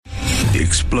The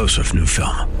explosive new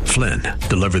film, Flynn,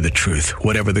 deliver the truth,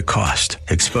 whatever the cost,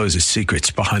 exposes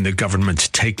secrets behind the government's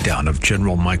takedown of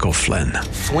General Michael Flynn.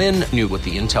 Flynn knew what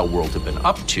the intel world had been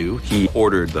up to. He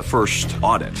ordered the first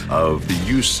audit of the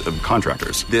use of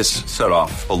contractors. This set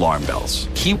off alarm bells.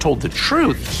 He told the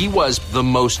truth. He was the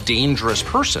most dangerous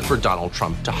person for Donald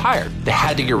Trump to hire. They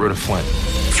had to get rid of Flynn.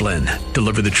 Flynn,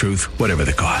 deliver the truth, whatever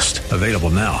the cost. Available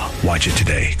now. Watch it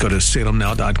today. Go to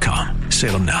salemnow.com.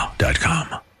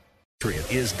 salemnow.com.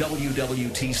 Is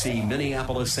WWTC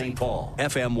Minneapolis-St. Paul,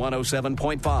 FM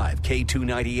 107.5,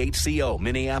 K298CO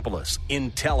Minneapolis,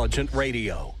 Intelligent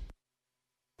Radio.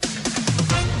 With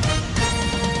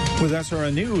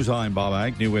SRN News, I'm Bob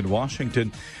Agnew in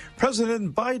Washington.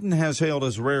 President Biden has hailed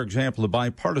as a rare example of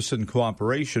bipartisan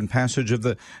cooperation passage of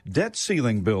the debt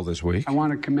ceiling bill this week. I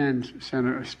want to commend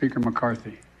Speaker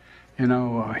McCarthy. You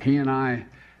know, he and I,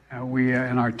 we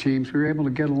and our teams, we were able to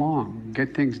get along,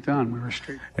 get things done. We were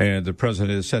straight. And the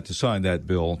president is set to sign that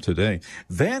bill today.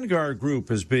 Vanguard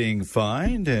Group is being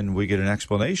fined, and we get an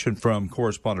explanation from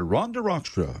correspondent Rhonda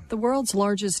Rockstra. The world's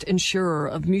largest insurer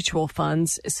of mutual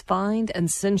funds is fined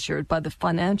and censured by the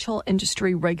Financial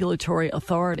Industry Regulatory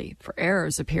Authority for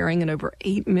errors appearing in over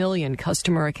 8 million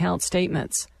customer account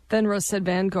statements. FINRA said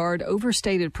Vanguard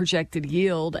overstated projected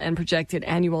yield and projected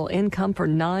annual income for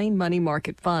 9 money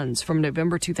market funds from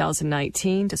November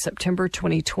 2019 to September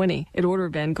 2020. It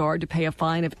ordered Vanguard to pay a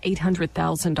fine of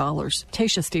 $800,000.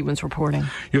 Tasha Stevens reporting.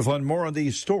 You'll find more on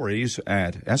these stories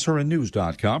at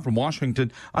srnnews.com. From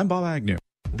Washington, I'm Bob Agnew.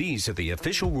 These are the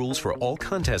official rules for all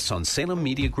contests on Salem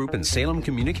Media Group and Salem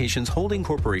Communications Holding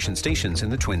Corporation stations in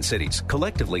the Twin Cities.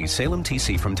 Collectively, Salem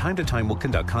TC from time to time will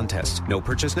conduct contests. No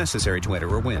purchase necessary to enter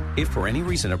or win. If for any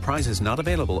reason a prize is not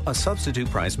available, a substitute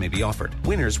prize may be offered.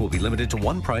 Winners will be limited to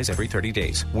one prize every 30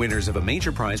 days. Winners of a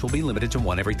major prize will be limited to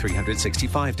one every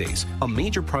 365 days. A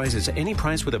major prize is any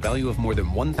prize with a value of more than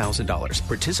 $1,000.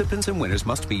 Participants and winners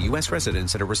must be U.S.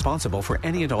 residents and are responsible for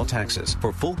any and all taxes.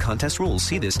 For full contest rules,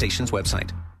 see this station's website.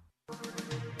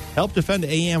 Help defend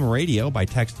AM radio by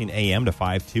texting AM to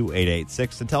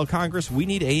 52886 and tell Congress we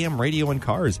need AM radio in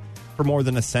cars. For more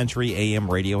than a century,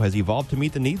 AM radio has evolved to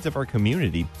meet the needs of our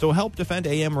community. So help defend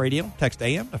AM radio. Text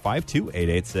AM to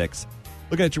 52886.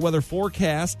 Looking at your weather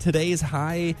forecast, today's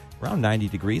high around 90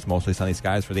 degrees, mostly sunny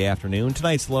skies for the afternoon.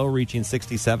 Tonight's low reaching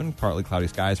 67, partly cloudy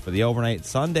skies for the overnight.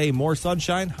 Sunday, more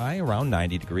sunshine, high around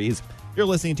 90 degrees. You're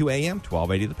listening to AM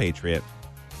 1280 The Patriot.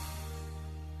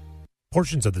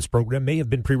 Portions of this program may have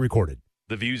been pre-recorded.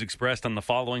 The views expressed on the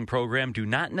following program do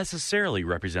not necessarily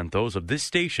represent those of this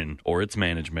station or its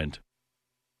management.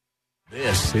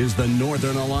 This is the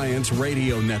Northern Alliance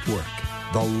Radio Network,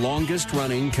 the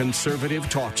longest-running conservative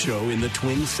talk show in the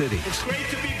Twin Cities. It's great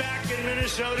to be back in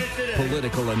Minnesota today.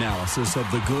 Political analysis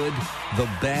of the good, the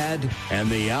bad, and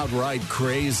the outright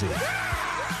crazy.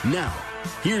 Now,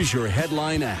 here's your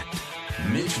headline act,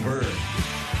 Mitch Berg.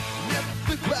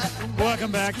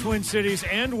 Welcome back, Twin Cities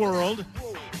and world.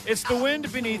 It's the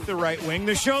wind beneath the right wing,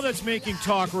 the show that's making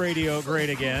talk radio great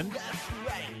again.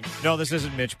 No, this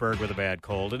isn't Mitch Berg with a bad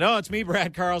cold. No, it's me,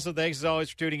 Brad Carlson. Thanks as always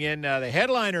for tuning in. The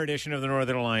headliner edition of the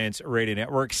Northern Alliance Radio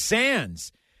Network.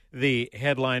 Sans the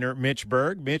headliner, Mitch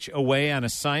Berg. Mitch away on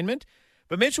assignment.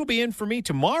 But Mitch will be in for me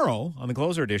tomorrow on the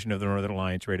closer edition of the Northern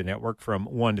Alliance Radio Network from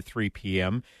 1 to 3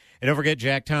 p.m. And don't forget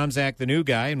Jack Tomzak, the new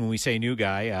guy. And when we say new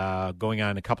guy, going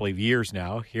on a couple of years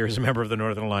now, here's a member of the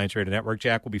Northern Alliance Radio Network.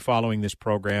 Jack will be following this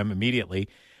program immediately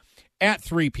at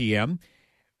 3 p.m.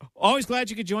 Always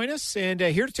glad you could join us. And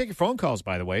here to take your phone calls,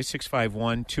 by the way,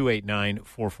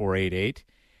 651-289-4488.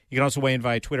 You can also weigh in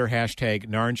via Twitter, hashtag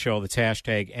NARN Show. That's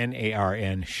hashtag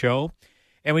NARN Show.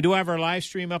 And we do have our live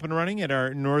stream up and running at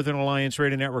our Northern Alliance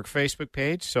Radio Network Facebook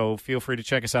page. So feel free to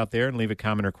check us out there and leave a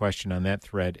comment or question on that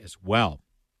thread as well.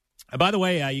 By the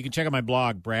way, you can check out my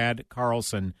blog,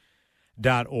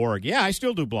 bradcarlson.org. Yeah, I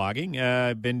still do blogging.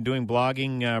 I've been doing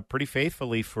blogging pretty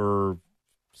faithfully for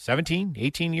 17,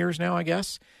 18 years now, I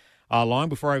guess, long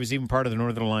before I was even part of the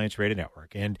Northern Alliance Radio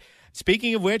Network. And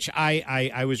speaking of which,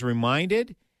 I was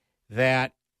reminded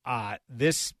that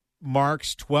this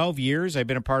marks 12 years I've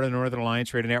been a part of the Northern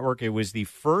Alliance Radio Network. It was the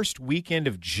first weekend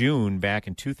of June back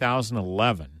in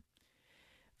 2011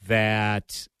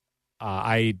 that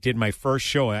I did my first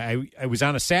show. I was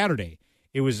on a Saturday.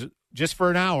 It was just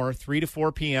for an hour, 3 to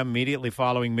 4 p.m., immediately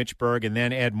following Mitch Berg and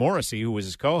then Ed Morrissey, who was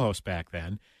his co-host back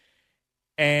then.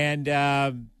 And,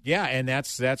 and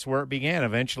that's where it began.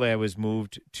 Eventually, I was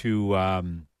moved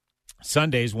to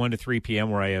Sundays, 1 to 3 p.m.,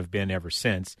 where I have been ever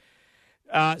since.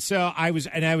 So I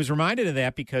was reminded of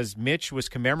that because Mitch was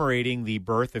commemorating the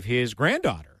birth of his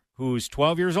granddaughter, who's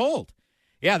 12 years old.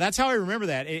 Yeah, that's how I remember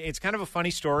that. It's kind of a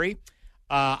funny story.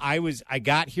 I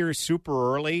got here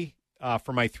super early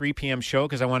for my 3 p.m. show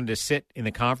because I wanted to sit in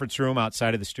the conference room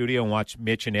outside of the studio and watch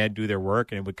Mitch and Ed do their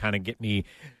work, and it would kind of get me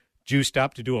juiced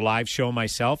up to do a live show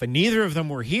myself, and neither of them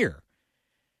were here.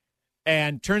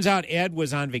 And turns out Ed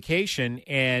was on vacation,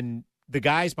 and the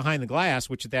guys behind the glass,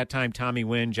 which at that time, Tommy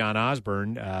Wynn, John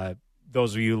Osborne,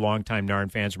 those of you longtime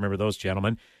Narn fans remember those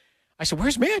gentlemen. I said,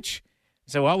 where's Mitch?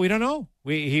 I said, well, we don't know.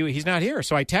 He's not here.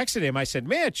 So I texted him. I said,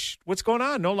 Mitch, what's going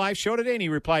on? No live show today? And he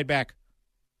replied back,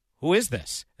 who is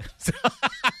this?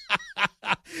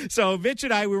 So Mitch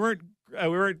and I, we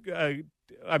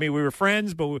were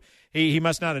friends, but he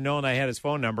must not have known I had his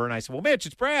phone number. And I said, well, Mitch,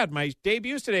 it's Brad. My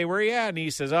debut's today. Where are you at? And he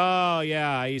says, oh,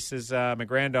 yeah. He says, my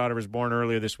granddaughter was born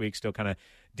earlier this week, still kind of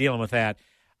dealing with that.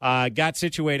 Got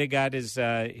situated, got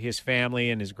his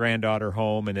family and his granddaughter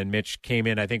home, and then Mitch came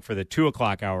in, I think, for the 2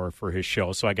 o'clock hour for his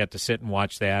show. So I got to sit and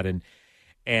watch that.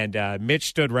 And Mitch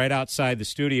stood right outside the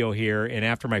studio here, and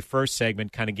after my first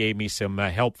segment kind of gave me some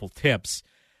helpful tips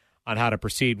on how to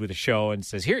proceed with the show and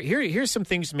says, here's some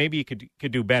things maybe you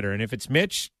could do better. And if it's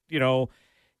Mitch,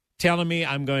 telling me,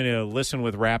 I'm going to listen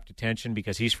with rapt attention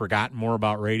because he's forgotten more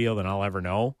about radio than I'll ever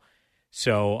know.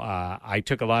 So I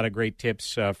took a lot of great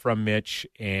tips from Mitch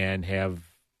and have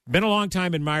been a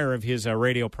long-time admirer of his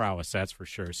radio prowess, that's for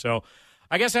sure. So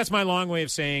I guess that's my long way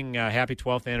of saying happy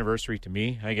 12th anniversary to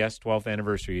me, I guess, 12th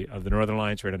anniversry of the Northern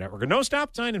Alliance Radio Network. No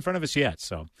stop sign in front of us yet,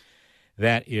 so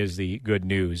that is the good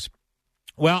news.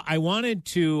 Well, I wanted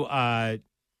to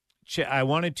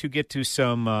get to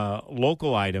some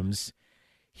local items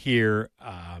here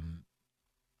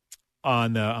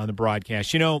on the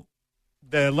broadcast.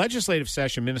 The legislative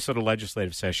session, Minnesota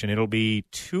legislative session, it'll be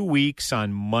 2 weeks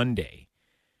on Monday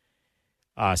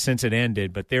since it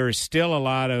ended, but there is still a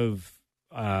lot of,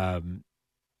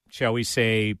 shall we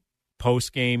say,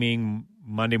 post-gaming,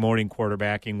 Monday morning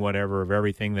quarterbacking, whatever, of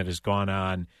everything that has gone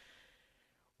on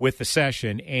with the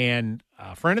session. And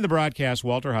a friend of the broadcast,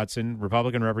 Walter Hudson,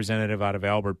 Republican representative out of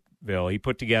Albertville, he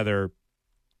put together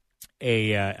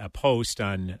a post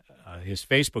on his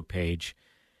Facebook page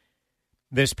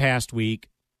this past week,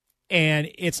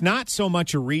 and it's not so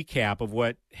much a recap of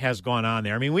what has gone on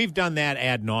there. I mean, we've done that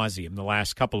ad nauseum the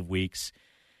last couple of weeks,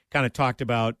 kind of talked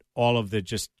about all of the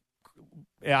just,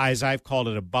 as I've called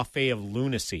it, a buffet of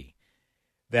lunacy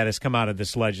that has come out of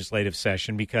this legislative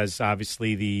session because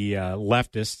obviously the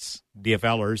leftists,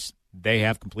 DFLers, they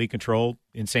have complete control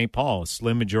in St. Paul, a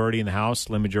slim majority in the House,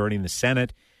 slim majority in the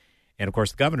Senate, and, of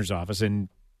course, the governor's office. And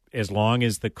as long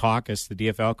as the caucus, the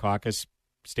DFL caucus,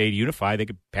 stayed unified, they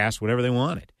could pass whatever they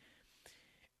wanted.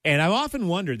 And I've often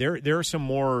wondered, there are some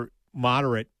more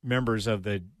moderate members of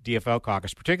the DFL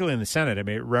caucus, particularly in the Senate. I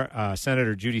mean,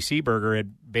 Senator Judy Seeberger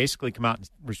had basically come out and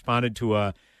responded to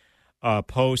a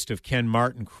post of Ken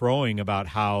Martin crowing about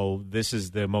how this is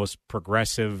the most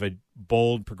progressive,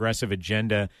 bold progressive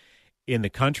agenda in the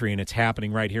country, and it's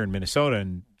happening right here in Minnesota.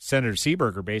 And Senator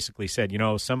Seeberger basically said,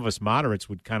 some of us moderates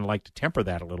would kind of like to temper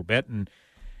that a little bit.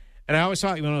 And I always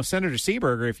thought, Senator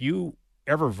Seeberger, if you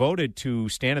ever voted to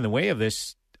stand in the way of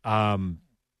this,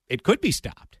 it could be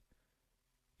stopped,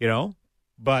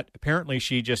 But apparently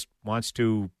she just wants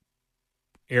to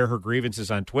air her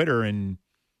grievances on Twitter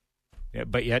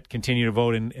but yet continue to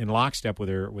vote in lockstep with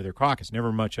her caucus.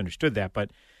 Never much understood that.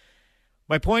 But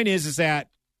my point is that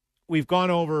we've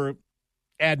gone over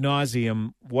ad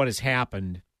nauseum what has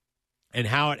happened and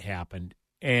how it happened,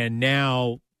 and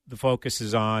now the focus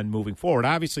is on moving forward.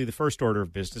 Obviously, the first order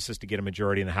of business is to get a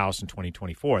majority in the House in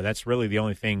 2024. That's really the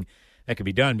only thing that can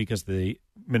be done because the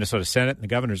Minnesota Senate and the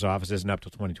governor's office isn't up till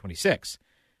 2026.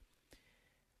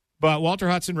 But Walter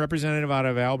Hudson, representative out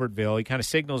of Albertville, he kind of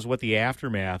signals what the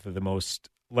aftermath of the most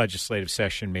legislative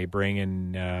session may bring.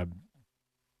 And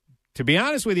to be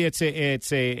honest with you, it's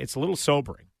a little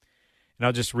sobering. And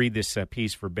I'll just read this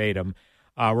piece verbatim.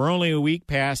 We're only a week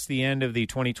past the end of the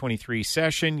 2023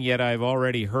 session, yet I've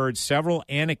already heard several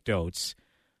anecdotes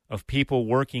of people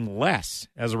working less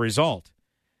as a result.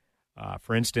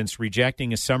 For instance,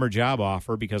 rejecting a summer job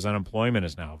offer because unemployment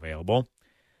is now available,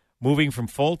 moving from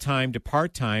full-time to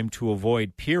part-time to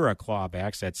avoid PIRA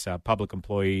clawbacks, that's Public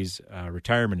Employees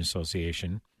Retirement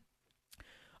Association,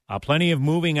 plenty of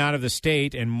moving out of the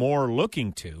state and more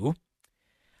looking to.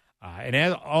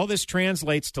 And all this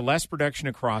translates to less production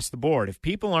across the board. If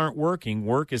people aren't working,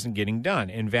 work isn't getting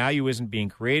done, and value isn't being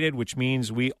created, which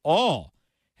means we all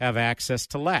have access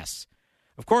to less.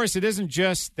 Of course, it isn't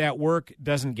just that work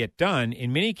doesn't get done.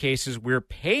 In many cases, we're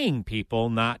paying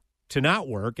people not to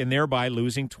work and thereby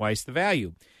losing twice the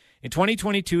value. In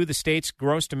 2022, the state's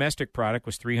gross domestic product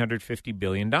was $350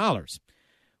 billion.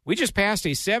 We just passed a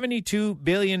 $72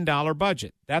 billion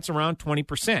budget. That's around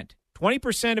 20%.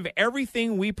 20% of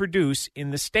everything we produce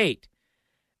in the state.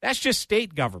 That's just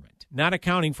state government, not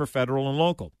accounting for federal and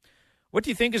local. What do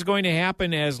you think is going to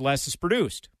happen as less is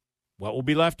produced? What will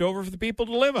be left over for the people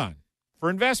to live on, for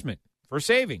investment, for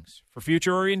savings, for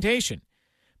future orientation?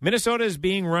 Minnesota is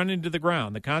being run into the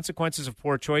ground. The consequences of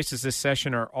poor choices this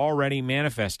session are already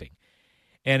manifesting.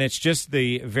 And it's just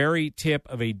the very tip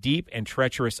of a deep and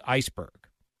treacherous iceberg.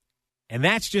 And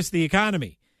that's just the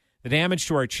economy. The damage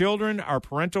to our children, our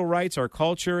parental rights, our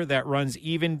culture, that runs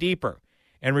even deeper.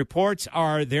 And reports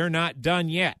are they're not done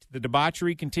yet. The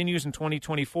debauchery continues in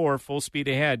 2024, full speed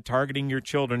ahead, targeting your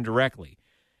children directly.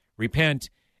 Repent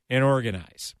and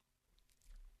organize.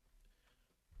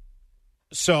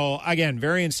 So, again,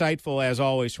 very insightful, as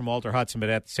always, from Walter Hudson, but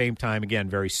at the same time, again,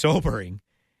 very sobering,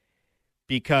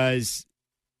 because,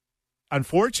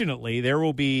 unfortunately, there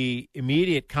will be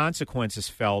immediate consequences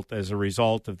felt as a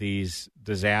result of these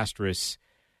disastrous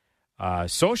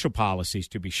social policies,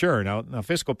 to be sure. Now,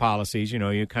 fiscal policies,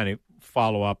 you kind of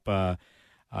follow up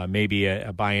maybe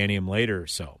a biennium later or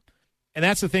so. And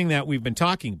that's the thing that we've been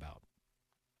talking about.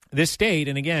 This state,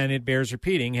 and again, it bears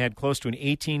repeating, had close to an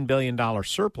 $18 billion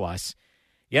surplus,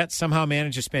 yet somehow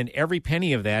managed to spend every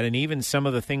penny of that, and even some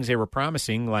of the things they were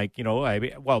promising, like,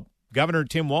 Governor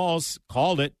Tim Walz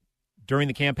called it during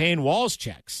the campaign Walz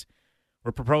checks.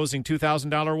 We're proposing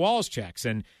 $2,000 Walz checks,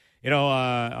 and,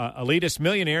 elitist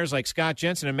millionaires like Scott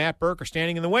Jensen and Matt Burke are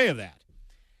standing in the way of that,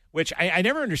 which I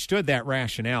never understood that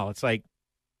rationale. It's like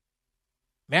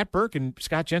Matt Burke and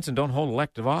Scott Jensen don't hold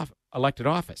elected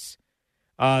office.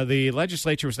 The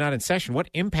legislature was not in session. What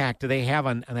impact do they have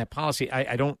on that policy?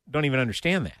 I don't even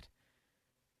understand that.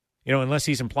 Unless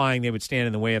he's implying they would stand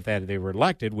in the way of that if they were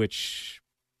elected, which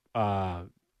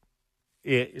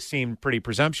it seemed pretty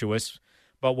presumptuous,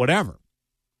 but whatever.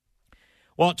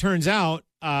 Well, it turns out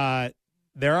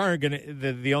there are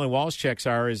the only Walz checks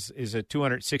is a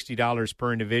 $260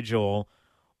 per individual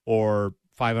or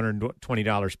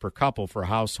 $520 per couple for a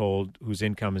household whose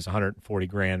income is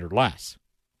 $140,000 or less.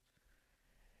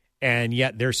 And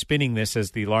yet they're spinning this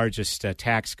as the largest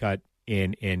tax cut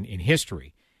in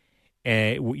history.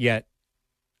 And yet,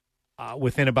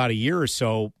 within about a year or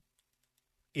so,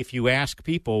 if you ask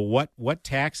people what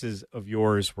taxes of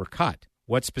yours were cut,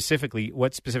 what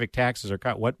specific taxes are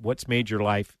cut, what's made your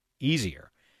life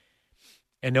easier,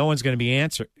 and no one's going to be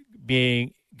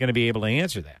able to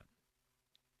answer that.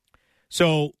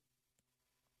 So,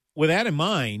 with that in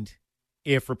mind,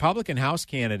 if Republican House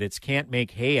candidates can't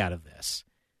make hay out of this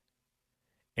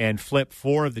and flip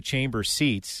 4 of the chamber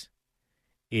seats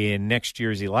in next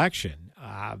year's election,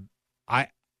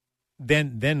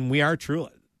 then we are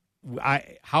truly.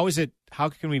 How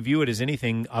can we view it as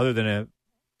anything other than a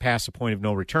past a point of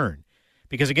no return?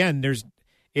 Because again,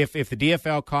 if the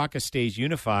DFL caucus stays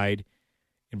unified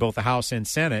in both the House and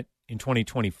Senate in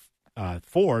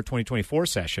 2024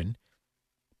 session,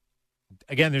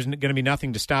 again, there's going to be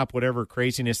nothing to stop whatever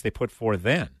craziness they put forth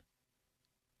then.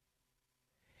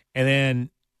 And then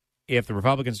if the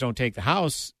Republicans don't take the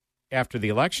House after the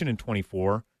election in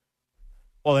 24,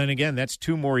 well, then again, that's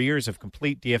 2 more years of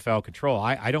complete DFL control.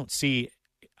 I don't see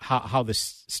how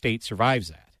this state survives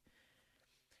that.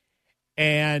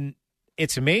 And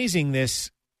it's amazing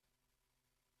this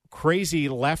crazy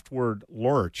leftward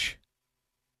lurch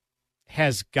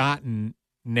has gotten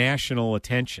national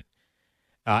attention.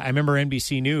 I remember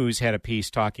NBC News had a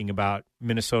piece talking about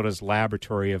Minnesota's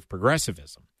laboratory of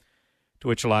progressivism, to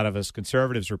which a lot of us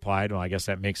conservatives replied, well, I guess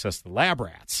that makes us the lab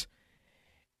rats.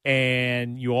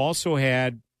 And you also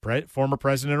had former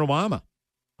President Obama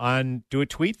do a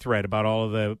tweet thread about all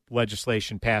of the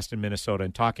legislation passed in Minnesota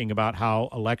and talking about how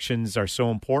elections are so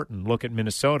important. Look at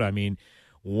Minnesota. I mean,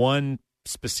 one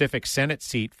specific Senate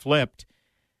seat flipped,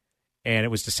 and it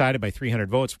was decided by 300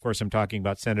 votes. Of course, I'm talking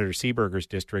about Senator Seeberger's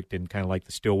district in kind of like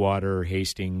the Stillwater,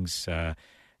 Hastings,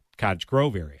 Cottage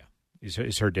Grove area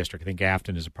is her district. I think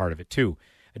Afton is a part of it, too.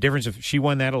 A difference of she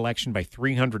won that election by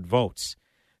 300 votes.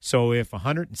 So if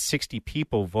 160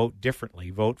 people vote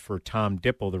for Tom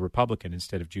Dipple, the Republican,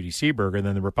 instead of Judy Seeberger,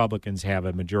 then the Republicans have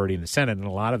a majority in the Senate, and a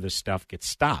lot of this stuff gets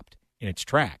stopped in its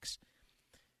tracks.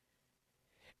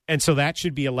 And so that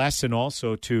should be a lesson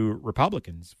also to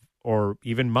Republicans or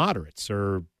even moderates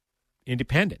or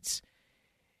independents.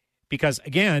 Because,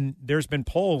 again, there's been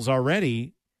polls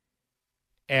already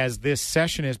as this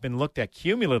session has been looked at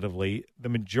cumulatively. The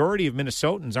majority of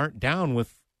Minnesotans aren't down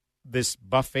with this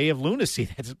buffet of lunacy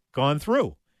that's gone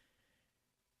through.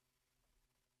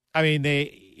 I mean,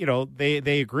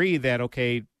 they agree that,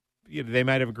 okay, they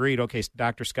might have agreed, okay,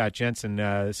 Dr. Scott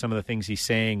Jensen, some of the things he's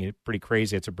saying is pretty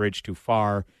crazy. It's a bridge too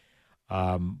far.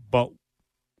 But,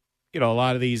 a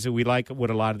lot of these, we like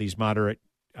what a lot of these moderate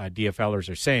DFLers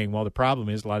are saying. Well, the problem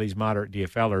is a lot of these moderate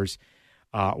DFLers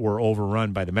were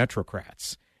overrun by the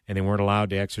Metrocrats, and they weren't allowed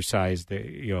to exercise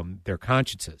their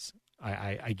consciences.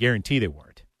 I guarantee they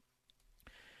weren't.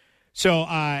 So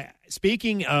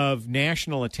speaking of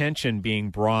national attention being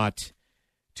brought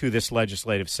to this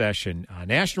legislative session,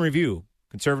 National Review,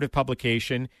 conservative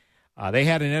publication, they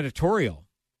had an editorial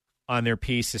on their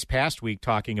piece this past week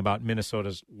talking about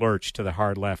Minnesota's lurch to the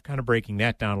hard left, kind of breaking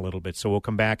that down a little bit. So we'll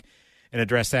come back and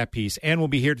address that piece. And we'll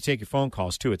be here to take your phone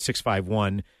calls, too, at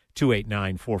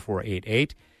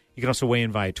 651-289-4488. You can also weigh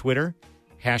in via Twitter,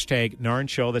 hashtag NARN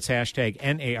Show. That's hashtag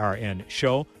NARN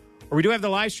Show. Or we do have the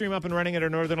live stream up and running at our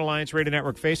Northern Alliance Radio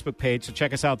Network Facebook page, so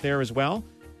check us out there as well.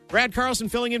 Brad Carlson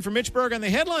filling in for Mitch Berg on the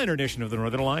headliner edition of the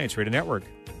Northern Alliance Radio Network.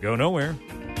 Go nowhere.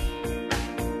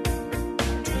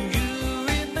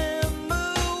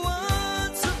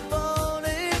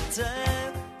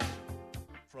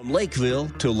 From Lakeville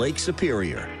to Lake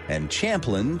Superior and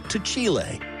Champlain to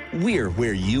Chile, we're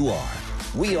where you are.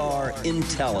 We are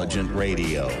Intelligent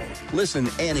Radio. Listen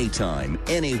anytime,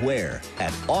 anywhere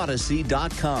at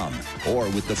Odyssey.com or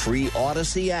with the free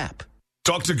Odyssey app.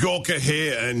 Dr. Gorka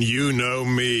here, and you know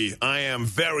me. I am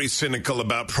very cynical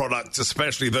about products,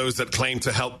 especially those that claim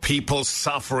to help people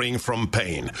suffering from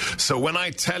pain. So when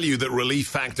I tell you that Relief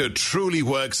Factor truly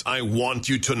works, I want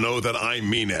you to know that I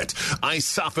mean it. I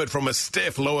suffered from a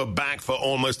stiff lower back for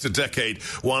almost a decade,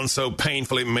 one so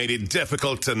painful it made it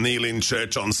difficult to kneel in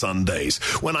church on Sundays.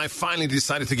 When I finally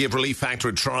decided to give Relief Factor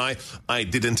a try, I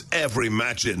didn't ever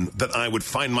imagine that I would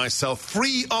find myself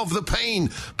free of the pain.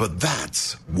 But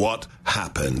that's what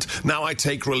happened. Now I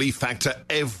take Relief Factor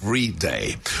every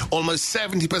day. Almost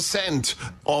 70%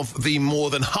 of the more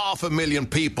than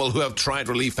 500,000 people who have tried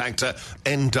Relief Factor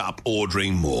end up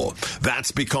ordering more.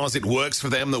 That's because it works for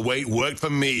them the way it worked for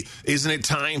me. Isn't it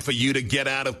time for you to get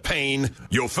out of pain?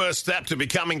 Your first step to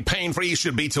becoming pain-free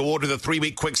should be to order the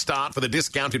 3-week quick start for the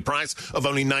discounted price of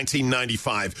only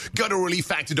 $19.95. Go to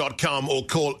relieffactor.com or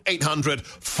call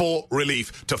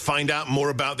 800-4RELIEF to find out more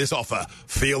about this offer.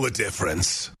 Feel the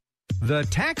difference. The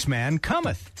Taxman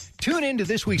cometh. Tune in to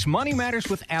this week's Money Matters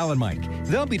with Al and Mike.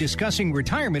 They'll be discussing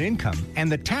retirement income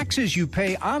and the taxes you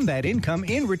pay on that income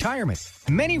in retirement.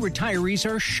 Many retirees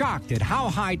are shocked at how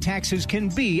high taxes can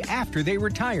be after they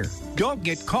retire. Don't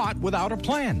get caught without a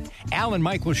plan. Al and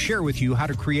Mike will share with you how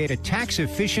to create a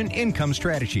tax-efficient income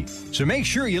strategy. So make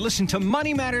sure you listen to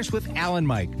Money Matters with Al and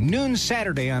Mike, noon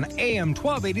Saturday on AM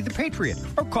 1280 The Patriot.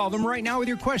 Or call them right now with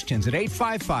your questions at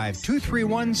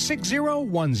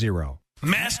 855-231-6010.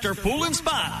 Master Pool and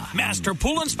Spa. Master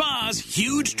Pool and Spa's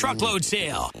huge truckload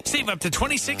sale. Save up to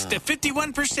 26 to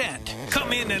 51%.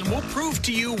 Come in and we'll prove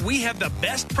to you we have the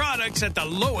best products at the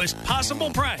lowest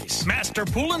possible price. Master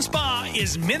Pool and Spa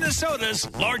is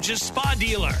Minnesota's largest spa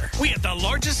dealer. We have the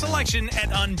largest selection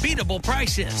at unbeatable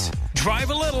prices.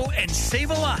 Drive a little and save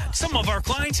a lot. Some of our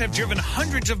clients have driven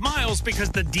hundreds of miles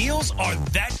because the deals are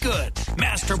that good.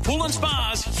 Master Pool and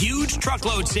Spa's huge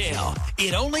truckload sale.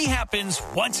 It only happens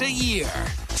once a year.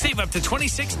 Save up to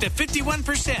 26 to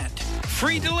 51%.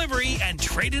 Free delivery and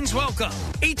trade-ins welcome.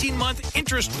 18-month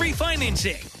interest-free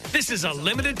financing. This is a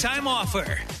limited-time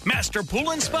offer. Master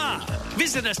Pool and Spa.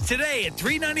 Visit us today at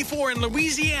 394 in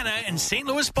Louisiana and St.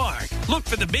 Louis Park. Look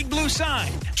for the big blue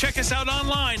sign. Check us out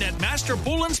online at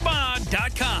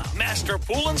masterpoolandspa.com.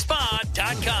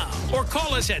 Masterpoolandspa.com. Or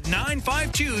call us at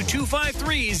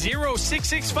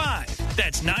 952-253-0665.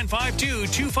 That's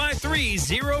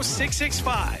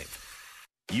 952-253-0665.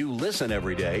 You listen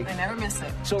every day. I never miss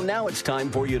it. So now it's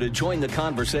time for you to join the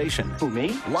conversation. Who,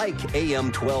 me? Like AM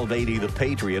 1280 The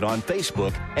Patriot on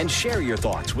Facebook and share your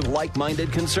thoughts with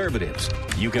like-minded conservatives.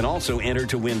 You can also enter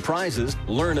to win prizes,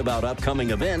 learn about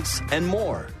upcoming events, and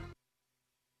more.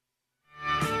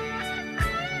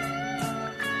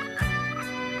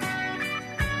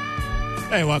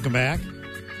 Hey, welcome back.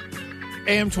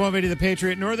 AM 1280 The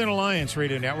Patriot, Northern Alliance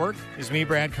Radio Network. Is me,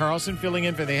 Brad Carlson, filling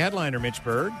in for the headliner, Mitch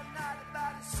Berg.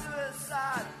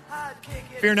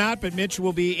 Fear not, but Mitch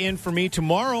will be in for me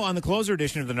tomorrow on the closer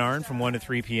edition of the NARN from 1 to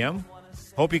 3 p.m.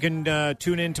 Hope you can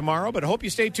tune in tomorrow, but hope you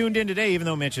stay tuned in today, even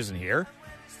though Mitch isn't here.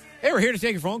 Hey, we're here to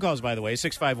take your phone calls, by the way,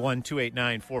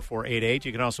 651-289-4488.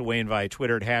 You can also weigh in via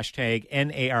Twitter at hashtag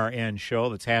NARN Show.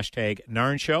 That's hashtag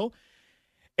NARN Show.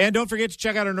 And don't forget to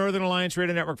check out our Northern Alliance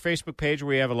Radio Network Facebook page where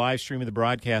we have a live stream of the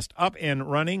broadcast up and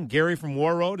running. Gary from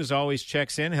War Road, as always,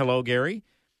 checks in. Hello, Gary.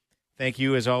 Thank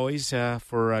you, as always,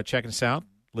 for checking us out.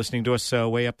 Listening to us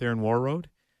way up there in War Road.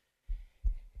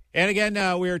 And again,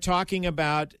 we are talking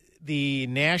about the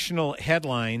national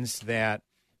headlines that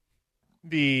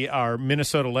our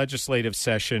Minnesota legislative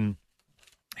session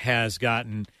has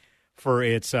gotten for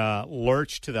its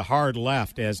lurch to the hard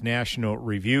left, as National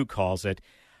Review calls it.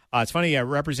 It's funny,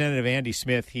 Representative Andy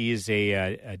Smith, he is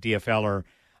a DFLer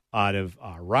out of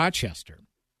Rochester,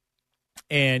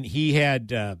 and he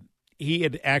had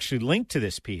actually linked to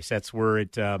this piece. That's where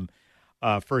it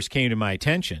first came to my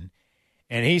attention.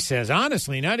 And he says,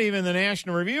 honestly, not even the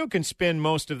National Review can spin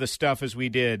most of the stuff as we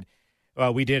did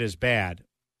as bad.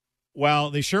 Well,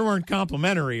 they sure weren't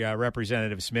complimentary,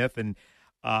 Representative Smith. And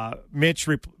Mitch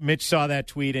saw that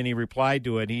tweet and he replied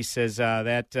to it. He says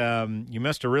that you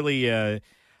must have really,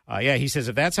 he says,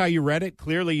 if that's how you read it,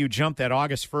 clearly you jumped that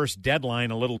August 1st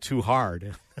deadline a little too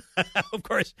hard. Of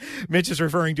course, Mitch is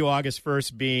referring to August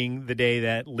 1st being the day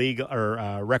that legal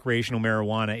or recreational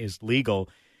marijuana is legal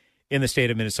in the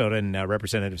state of Minnesota, and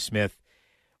Representative Smith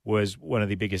was one of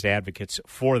the biggest advocates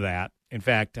for that. In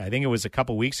fact, I think it was a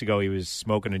couple weeks ago he was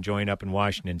smoking a joint up in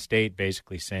Washington State,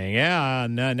 basically saying,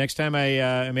 next time I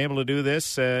am able to do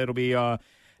this, it'll be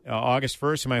August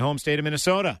 1st in my home state of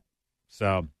Minnesota.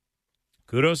 So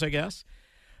kudos, I guess.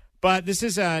 But this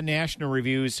is National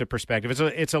Review's perspective.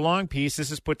 It's a long piece.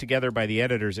 This is put together by the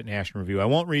editors at National Review. I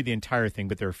won't read the entire thing,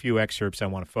 but there are a few excerpts I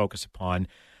want to focus upon.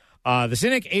 The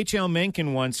cynic H.L.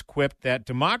 Mencken once quipped that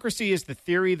democracy is the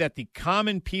theory that the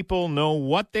common people know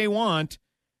what they want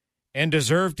and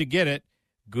deserve to get it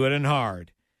good and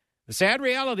hard. The sad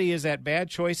reality is that bad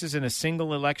choices in a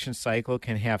single election cycle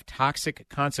can have toxic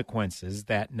consequences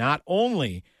that not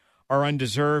only are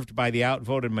undeserved by the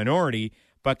outvoted minority,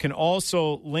 but can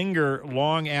also linger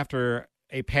long after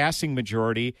a passing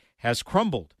majority has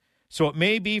crumbled. So it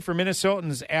may be for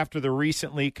Minnesotans after the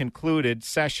recently concluded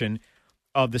session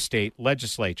of the state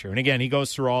legislature. And again, he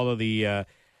goes through all of the,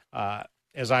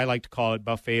 as I like to call it,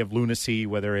 buffet of lunacy,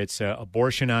 whether it's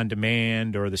abortion on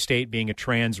demand or the state being a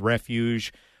trans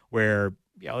refuge, where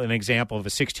an example of a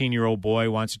 16-year-old boy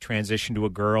wants to transition to a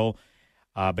girl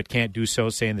but can't do so,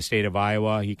 say, in the state of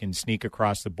Iowa. He can sneak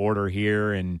across the border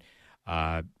here and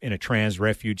in a trans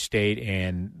refuge state,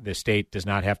 and the state does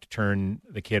not have to turn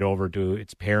the kid over to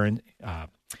his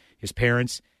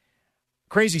parents.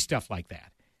 Crazy stuff like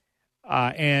that.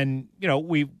 And,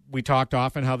 we talked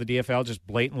often how the DFL just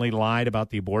blatantly lied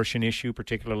about the abortion issue,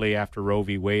 particularly after Roe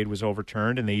v. Wade was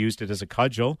overturned, and they used it as a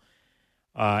cudgel.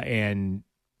 And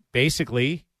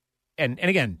basically, and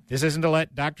again, this isn't to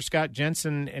let Dr. Scott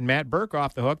Jensen and Matt Burke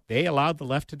off the hook. They allowed the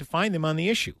left to define them on the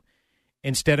issue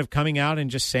instead of coming out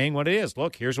and just saying what it is.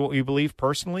 Look, here's what we believe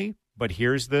personally, but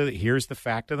here's the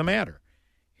fact of the matter.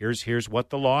 Here's what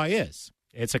the law is.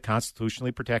 It's a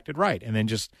constitutionally protected right, and then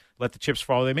just let the chips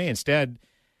fall where they may. Instead,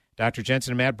 Dr.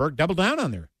 Jensen and Matt Burke double down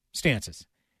on their stances,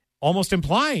 almost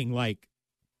implying like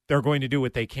they're going to do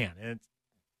what they can. And it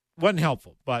wasn't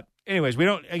helpful. But anyways, we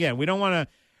don't want to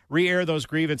re-air those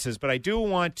grievances, but I do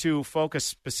want to focus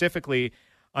specifically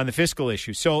on the fiscal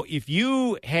issue. So if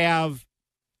you have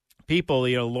people,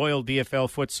 loyal DFL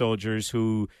foot soldiers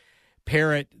who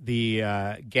parrot the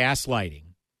gaslighting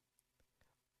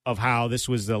of how this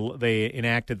was they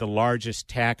enacted the largest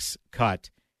tax cut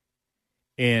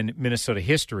in Minnesota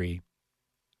history,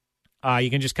 you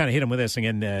can just kind of hit them with this.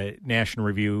 Again, the National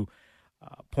Review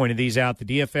pointed these out. The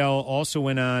DFL also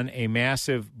went on a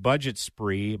massive budget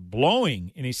spree,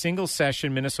 blowing in a single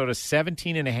session Minnesota's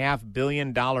 $17.5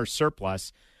 billion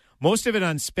surplus, most of it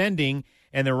on spending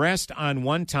and the rest on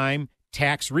one-time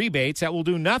tax rebates that will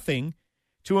do nothing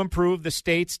to improve the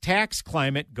state's tax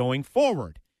climate going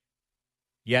forward.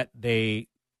 Yet the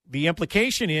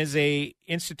implication is they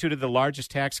instituted the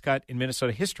largest tax cut in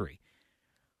Minnesota history,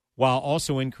 while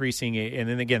also increasing. And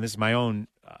then again, this is my own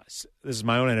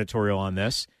editorial on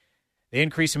this. They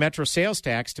increased the Metro sales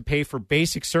tax to pay for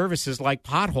basic services like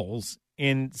potholes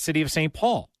in the city of St.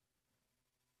 Paul.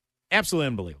 Absolutely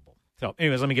unbelievable. So,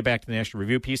 anyways, let me get back to the National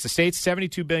Review piece. The state's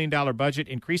 $72 billion budget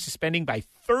increases spending by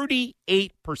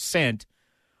 38%.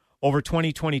 Over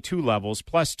 2022 levels,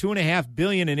 plus $2.5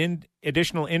 billion in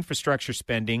additional infrastructure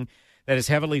spending that is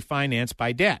heavily financed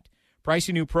by debt.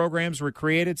 Pricey new programs were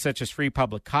created, such as free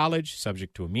public college,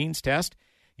 subject to a means test,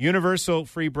 universal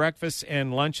free breakfasts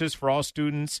and lunches for all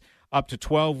students, up to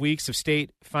 12 weeks of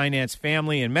state-financed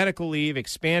family and medical leave,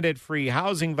 expanded free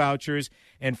housing vouchers,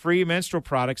 and free menstrual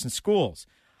products in schools.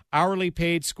 Hourly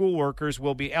paid school workers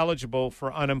will be eligible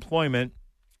for unemployment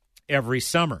every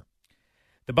summer.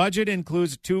 The budget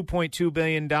includes a $2.2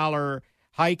 billion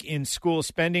hike in school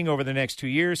spending over the next 2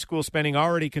 years. School spending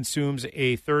already consumes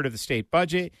a third of the state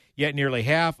budget, yet nearly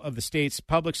half of the state's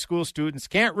public school students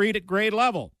can't read at grade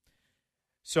level.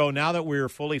 So now that we're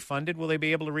fully funded, will they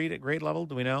be able to read at grade level?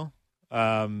 Do we know?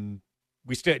 I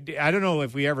don't know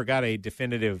if we ever got a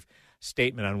definitive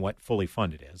statement on what fully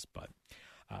funded is, but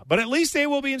But at least they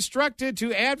will be instructed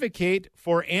to advocate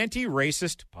for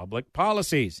anti-racist public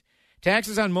policies.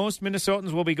 Taxes on most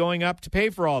Minnesotans will be going up to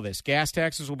pay for all this. Gas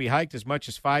taxes will be hiked as much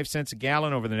as 5 cents a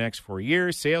gallon over the next 4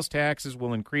 years. Sales taxes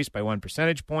will increase by 1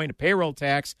 percentage point. A payroll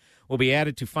tax will be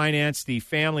added to finance the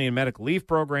family and medical leave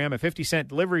program. A 50-cent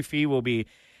delivery fee will be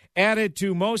added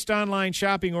to most online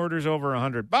shopping orders over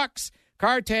 $100.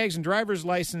 Car tags and driver's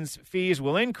license fees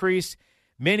will increase.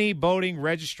 Many boating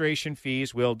registration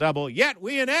fees will double. Yet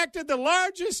we enacted the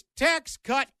largest tax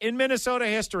cut in Minnesota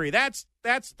history. That's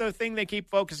the thing they keep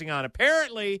focusing on.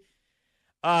 Apparently,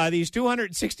 these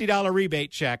 $260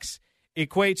 rebate checks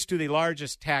equates to the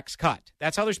largest tax cut.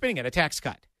 That's how they're spinning it, a tax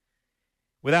cut,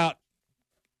 without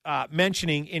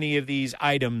mentioning any of these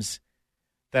items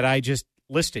that I just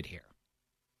listed here.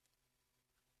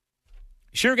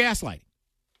 Sheer gaslighting.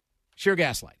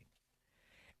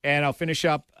 And I'll finish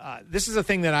up. This is a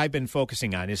thing that I've been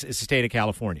focusing on is the state of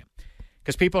California,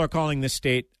 because people are calling this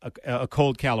state a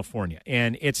cold California,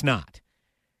 and it's not.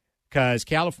 Because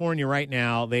California right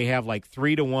now, they have like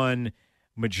 3-1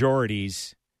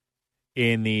 majorities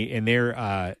in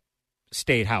their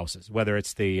state houses. Whether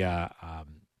it's the I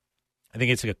think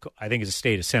it's a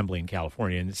state assembly in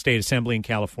California, and the state assembly in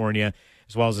California,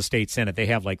 as well as the state senate, they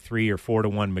have like 3 or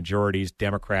 4-1 majorities,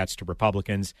 Democrats to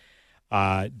Republicans.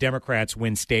 Democrats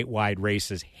win statewide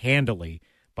races handily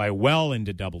by well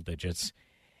into double digits.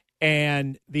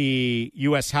 And the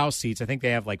U.S. House seats, I think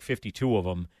they have like 52 of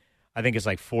them. I think it's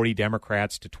like 40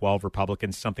 Democrats to 12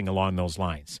 Republicans, something along those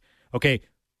lines. Okay,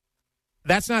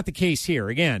 that's not the case here.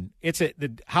 Again,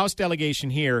 the House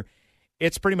delegation here,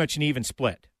 it's pretty much an even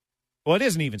split. Well, it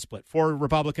is an even split. 4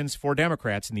 Republicans, 4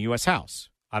 Democrats in the U.S. House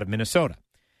out of Minnesota.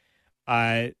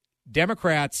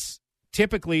 Democrats,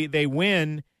 typically, they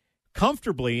win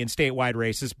comfortably in statewide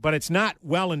races, but it's not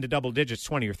well into double digits,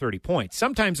 20 or 30 points.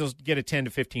 Sometimes they'll get a 10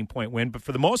 to 15 point win, but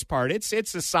for the most part, it's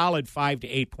a solid 5 to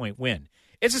 8 point win.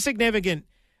 It's a significant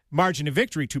margin of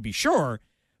victory, to be sure,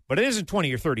 but it isn't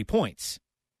 20 or 30 points.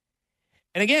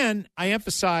 And again, I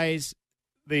emphasize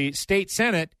the state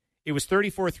Senate, it was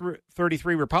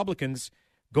 34-33 Republicans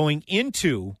going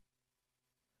into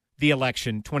the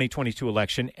election, 2022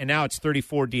 election, and now it's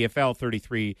 34 DFL,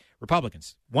 33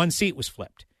 Republicans. 1 seat was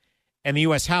flipped. And the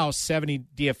U.S. House, 70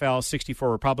 DFL,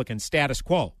 64 Republicans, status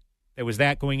quo. It was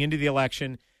that going into the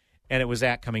election, and it was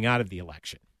that coming out of the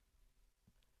election.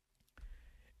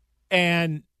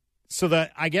 And so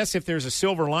I guess if there's a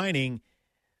silver lining,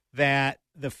 that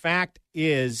the fact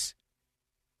is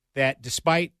that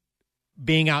despite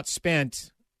being outspent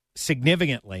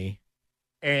significantly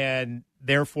and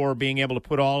therefore being able to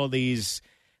put all of these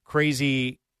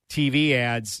crazy TV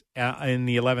ads in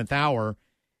the 11th hour,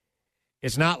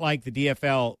 it's not like the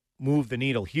DFL moved the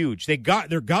needle huge. They're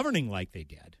governing like they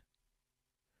did,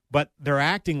 but they're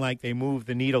acting like they moved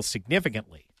the needle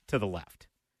significantly to the left,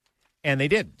 and they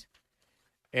didn't.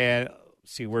 And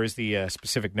let's see, where's the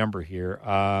specific number here?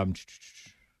 I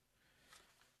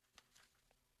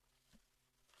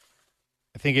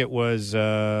think it was.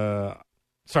 Sorry,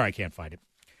 I can't find it.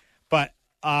 But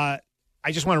I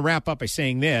just want to wrap up by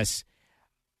saying this.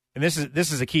 And this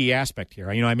is a key aspect here.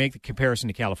 I make the comparison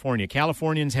to California.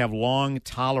 Californians have long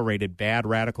tolerated bad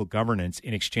radical governance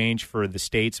in exchange for the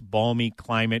state's balmy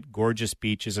climate, gorgeous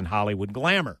beaches, and Hollywood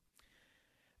glamour.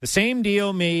 The same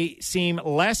deal may seem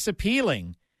less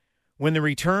appealing when the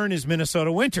return is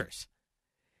Minnesota winters.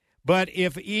 But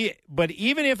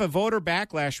even if a voter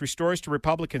backlash restores to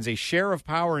Republicans a share of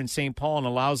power in St. Paul and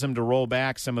allows them to roll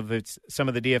back some of the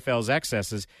DFL's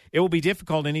excesses, it will be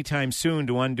difficult anytime soon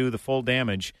to undo the full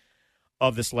damage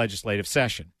of this legislative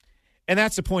session. And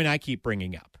that's the point I keep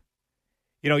bringing up.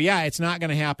 It's not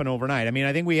going to happen overnight.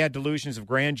 I think we had delusions of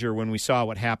grandeur when we saw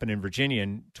what happened in Virginia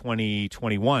in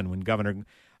 2021 when Governor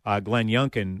Glenn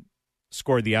Youngkin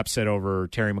scored the upset over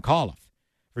Terry McAuliffe.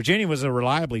 Virginia was a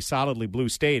reliably, solidly blue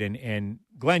state, and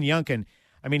Glenn Youngkin,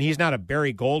 he's not a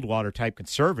Barry Goldwater type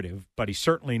conservative, but he's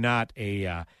certainly not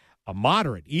a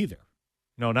moderate either.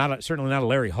 No, certainly not a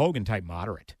Larry Hogan type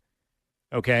moderate.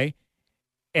 Okay?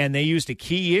 And they used a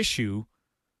key issue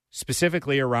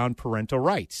specifically around parental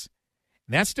rights.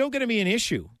 And that's still going to be an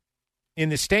issue in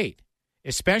the state,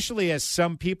 especially as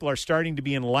some people are starting to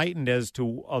be enlightened as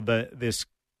to this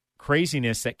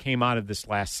craziness that came out of this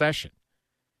last session.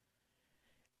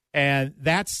 And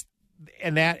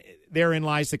therein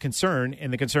lies the concern.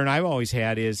 And the concern I've always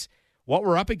had is what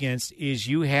we're up against is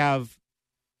you have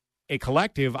a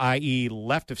collective, i.e.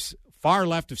 far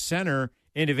left of center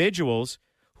individuals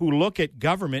who look at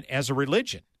government as a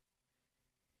religion.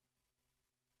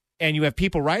 And you have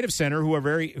people right of center who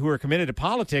are committed to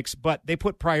politics, but they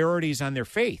put priorities on their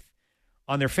faith,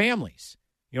 on their families,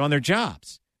 on their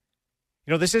jobs.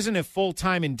 this isn't a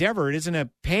full-time endeavor. It isn't a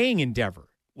paying endeavor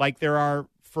like there are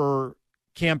for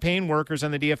campaign workers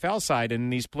on the DFL side and in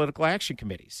these political action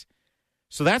committees.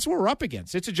 So that's what we're up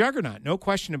against. It's a juggernaut, no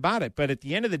question about it. But at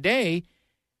the end of the day,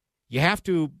 you have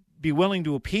to be willing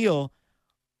to appeal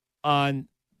on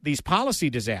these policy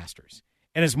disasters.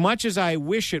 And as much as I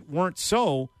wish it weren't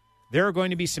so, there are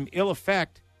going to be some ill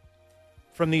effect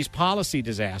from these policy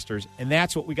disasters, and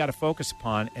that's what we got to focus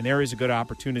upon. And there is a good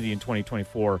opportunity in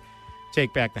 2024 to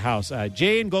take back the House.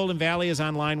 Jay in Golden Valley is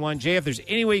on line 1. Jay, if there's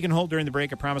any way you can hold during the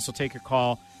break, I promise I'll take your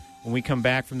call when we come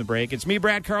back from the break. It's me,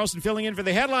 Brad Carlson, filling in for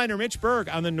the headliner, Mitch Berg,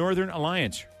 on the Northern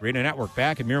Alliance Radio Network.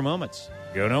 Back in mere moments.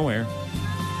 Go nowhere.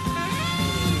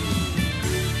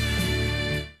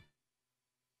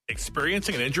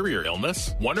 Experiencing an injury or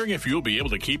illness? Wondering if you'll be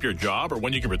able to keep your job or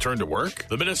when you can return to work?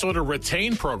 The Minnesota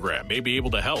Retain program may be able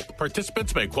to help.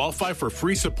 Participants may qualify for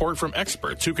free support from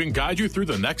experts who can guide you through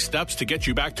the next steps to get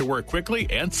you back to work quickly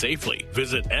and safely.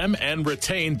 Visit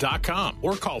mnretain.com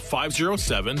or call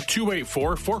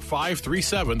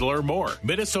 507-284-4537 to learn more.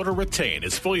 Minnesota Retain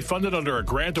is fully funded under a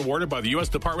grant awarded by the U.S.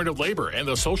 Department of Labor and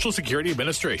the Social Security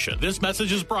Administration. This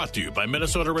message is brought to you by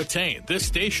Minnesota Retain, this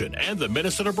station, and the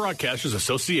Minnesota Broadcasters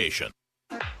Association.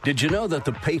 Did you know that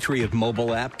the Patriot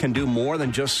mobile app can do more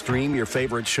than just stream your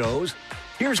favorite shows?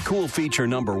 Here's cool feature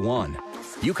number 1.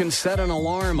 You can set an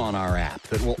alarm on our app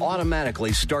that will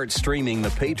automatically start streaming the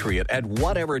Patriot at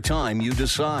whatever time you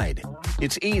decide.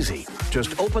 It's easy.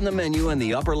 Just open the menu in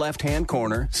the upper left-hand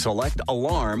corner, select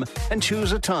Alarm, and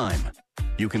choose a time.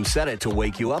 You can set it to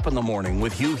wake you up in the morning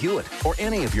with Hugh Hewitt or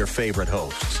any of your favorite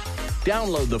hosts.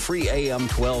 Download the free AM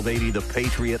 1280 The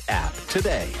Patriot app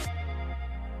today.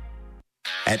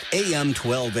 At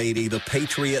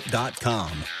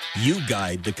AM1280thepatriot.com, you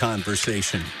guide the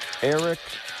conversation. Eric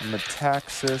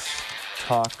Metaxas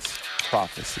talks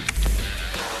prophecy.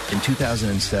 In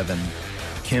 2007,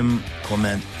 Kim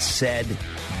Clement said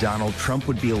Donald Trump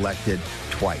would be elected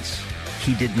twice.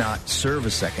 He did not serve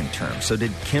a second term. So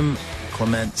did Kim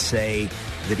Clement say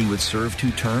that he would serve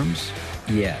 2 terms?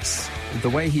 Yes. The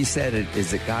way he said it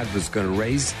is that God was going to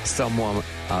raise someone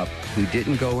up who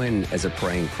didn't go in as a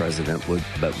praying president, but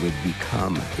would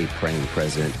become a praying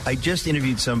president. I just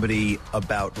interviewed somebody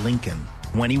about Lincoln.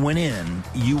 When he went in,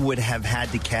 you would have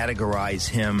had to categorize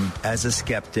him as a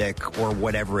skeptic or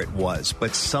whatever it was,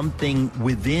 but something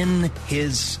within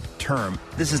his term.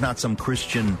 This is not some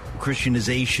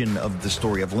Christianization of the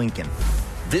story of Lincoln.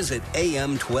 Visit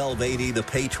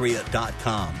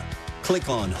AM1280thepatriot.com. Click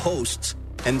on Hosts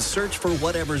and search for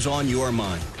whatever's on your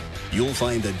mind. You'll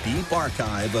find a deep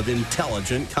archive of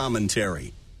intelligent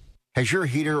commentary. Has your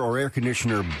heater or air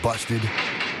conditioner busted?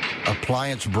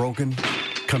 Appliance broken?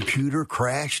 Computer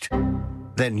crashed?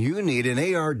 Then you need an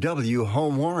ARW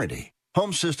home warranty.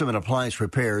 Home system and appliance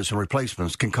repairs and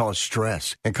replacements can cause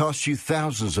stress and cost you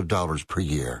thousands of dollars per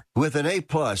year. With an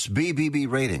A-plus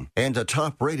BBB rating and a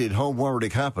top-rated home warranty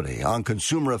company on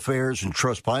Consumer Affairs and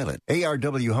Trustpilot,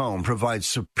 ARW Home provides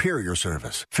superior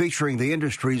service, featuring the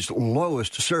industry's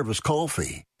lowest service call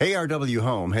fee. ARW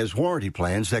Home has warranty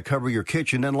plans that cover your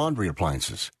kitchen and laundry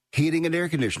appliances, heating and air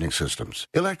conditioning systems,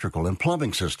 electrical and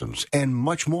plumbing systems, and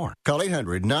much more. Call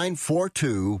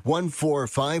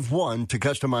 800-942-1451 to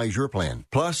customize your plan.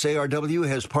 Plus, ARW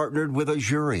has partnered with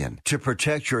Azurian to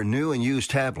protect your new and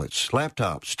used tablets,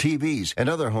 laptops, TVs, and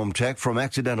other home tech from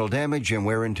accidental damage and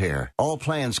wear and tear. All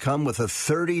plans come with a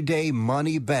 30-day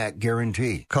money-back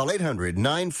guarantee. Call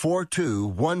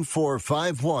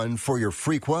 800-942-1451 for your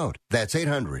free quote. That's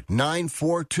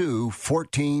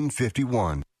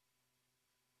 800-942-1451.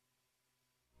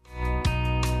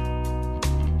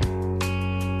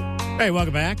 Hey,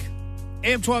 welcome back.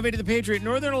 AM 1280 The Patriot,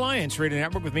 Northern Alliance Radio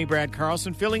Network with me, Brad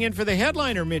Carlson, filling in for the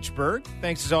headliner, Mitch Berg.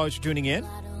 Thanks as always for tuning in.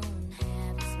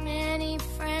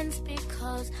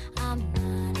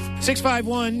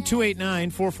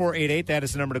 651-289-4488. That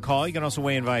is the number to call. You can also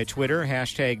weigh in via Twitter,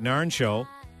 hashtag Narn Show.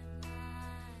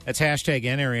 That's hashtag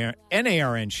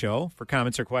NARN Show for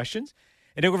comments or questions.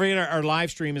 And don't forget, our live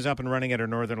stream is up and running at our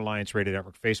Northern Alliance Radio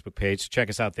Network Facebook page. So check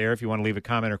us out there if you want to leave a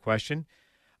comment or question.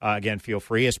 Again, feel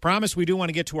free. As promised, we do want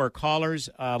to get to our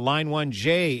callers. Line 1,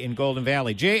 Jay in Golden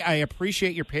Valley. Jay, I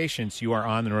appreciate your patience. You are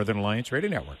on the Northern Alliance Radio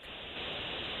Network.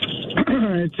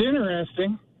 It's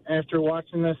interesting. After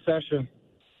watching this session,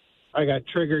 I got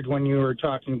triggered when you were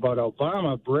talking about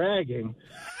Obama bragging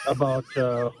about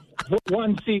what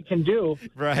one seat can do.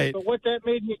 Right. But what that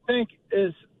made me think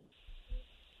is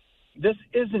this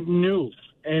isn't new.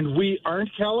 And we aren't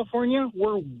California.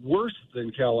 We're worse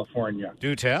than California.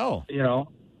 Do tell. You know.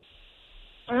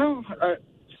 Well,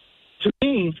 to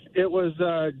me, it was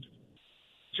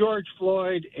George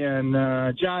Floyd and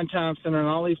John Thompson and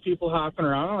all these people hopping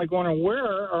around. I'm like wondering, where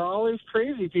are all these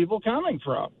crazy people coming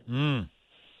from?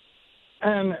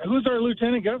 And who's our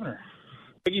lieutenant governor?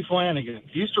 Peggy Flanagan.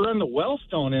 She used to run the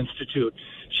Wellstone Institute.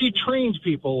 She trains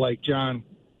people like John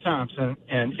Thompson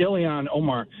and Ilhan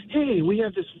Omar. Hey, we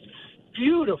have this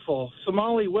beautiful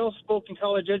Somali, well-spoken,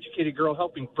 college-educated girl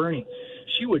helping Bernie.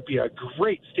 She would be a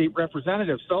great state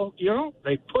representative. So,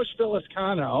 they pushed Phyllis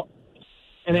Khan out.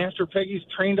 And after Peggy's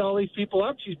trained all these people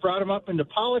up, she's brought them up into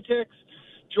politics.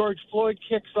 George Floyd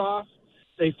kicks off.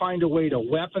 They find a way to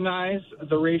weaponize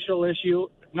the racial issue,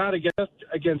 not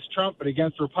against Trump, but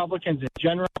against Republicans in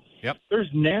general. Yep. There's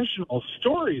national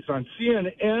stories on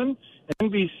CNN,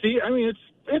 NBC. I mean,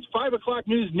 it's 5 o'clock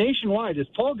news nationwide. Is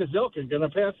Paul Gazelkin going to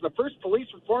pass the first police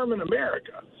reform in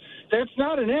America? That's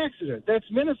not an accident. That's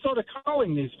Minnesota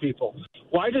calling these people.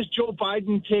 Why does Joe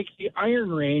Biden take the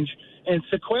Iron Range and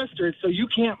sequester it so you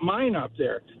can't mine up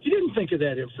there? He didn't think of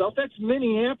that himself. That's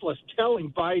Minneapolis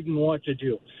telling Biden what to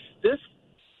do.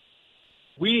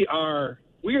 We are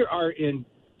in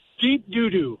deep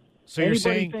doo-doo. So you're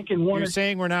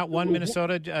saying we're not one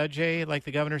Minnesota, Jay, like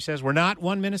the governor says? We're not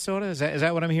one Minnesota? Is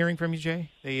that what I'm hearing from you,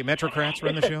 Jay? The Metrocrats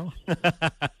run the show?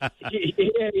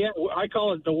 Yeah, I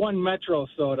call it the one Metro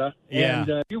soda. Yeah.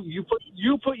 And you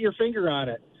put your finger on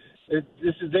it.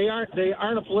 They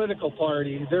aren't a political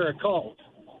party. They're a cult.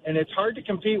 And it's hard to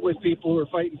compete with people who are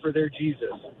fighting for their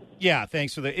Jesus. Yeah,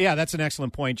 thanks for that's an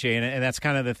excellent point, Jay. And that's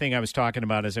kind of the thing I was talking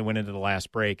about as I went into the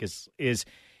last break is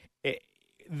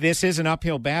this is an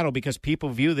uphill battle because people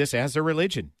view this as a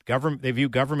religion. They view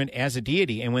government as a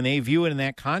deity. And when they view it in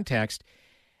that context,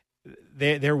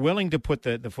 they're willing to put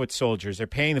the foot soldiers. They're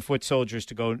paying the foot soldiers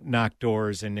to go knock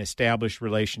doors and establish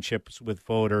relationships with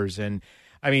voters. And,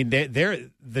 I mean, the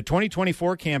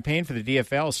 2024 campaign for the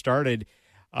DFL started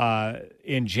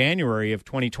in January of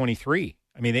 2023.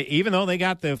 I mean, even though they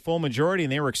got the full majority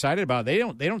and they were excited about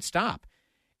it, they don't stop.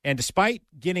 And despite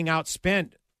getting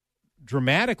outspent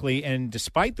dramatically, and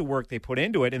despite the work they put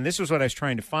into it, and this was what I was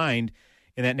trying to find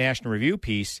in that National Review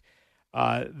piece,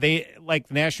 the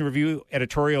National Review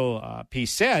editorial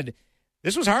piece said,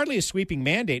 this was hardly a sweeping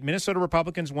mandate. Minnesota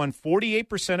Republicans won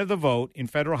 48% of the vote in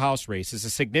federal House races, a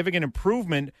significant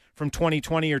improvement from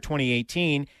 2020 or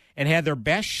 2018, and had their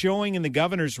best showing in the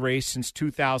governor's race since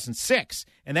 2006.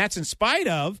 And that's in spite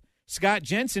of Scott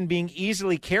Jensen being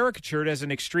easily caricatured as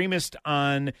an extremist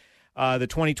on the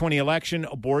 2020 election,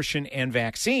 abortion, and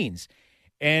vaccines.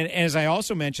 And as I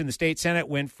also mentioned, the state Senate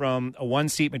went from a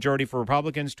one-seat majority for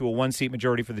Republicans to a one-seat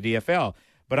majority for the DFL.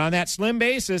 But on that slim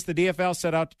basis, the DFL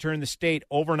set out to turn the state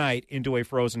overnight into a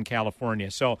frozen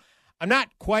California. So I'm not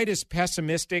quite as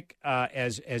pessimistic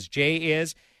as Jay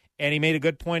is, and he made a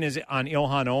good point on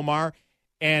Ilhan Omar.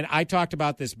 And I talked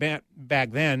about this back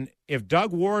then. If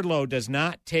Doug Wardlow does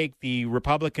not take the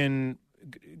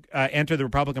enter the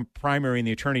Republican primary in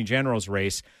the Attorney General's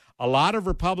race, a lot of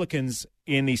Republicans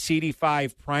in the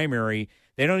CD5 primary,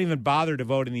 they don't even bother to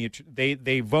vote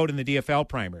they vote in the DFL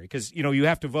primary because, you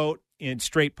have to vote in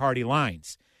straight party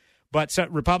lines. But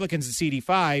Republicans in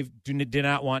CD5 did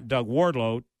not want Doug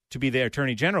Wardlow to be their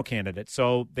Attorney General candidate,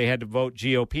 so they had to vote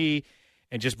GOP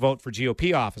and just vote for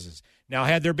GOP offices. Now,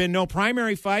 had there been no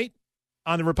primary fight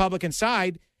on the Republican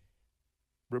side,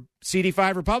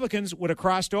 CD5 Republicans would have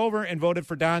crossed over and voted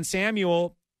for Don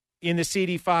Samuel in the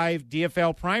CD5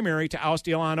 DFL primary to oust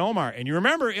Ilhan Omar. And you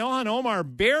remember, Ilhan Omar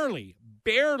barely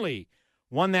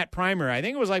won that primary. I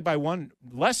think it was by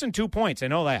less than 2 points. I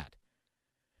know that.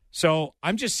 So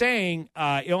I'm just saying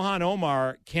Ilhan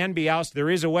Omar can be ousted. There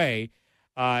is a way.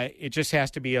 It just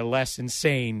has to be a less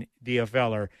insane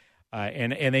DFLer.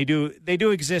 And they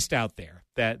do exist out there.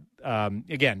 That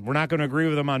again, we're not going to agree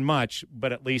with them on much,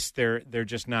 but at least they're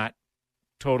just not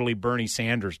totally Bernie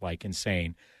Sanders like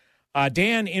insane.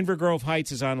 Dan, Inver Grove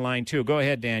Heights is on line too. Go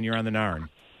ahead, Dan. You're on the Narn.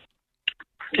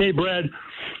 Hey, Brad.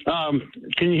 Can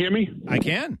you hear me? I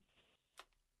can.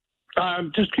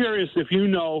 I'm just curious if you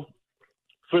know,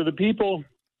 for the people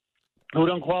who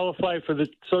don't qualify for the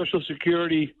Social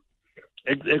Security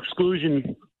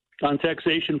exclusion on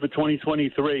taxation for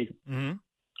 2023, mm-hmm.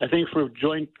 I think for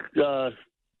joint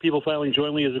people filing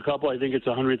jointly as a couple, I think it's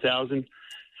 100,000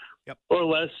 or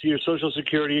less. Your Social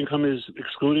Security income is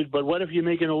excluded. But what if you're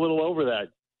making a little over that?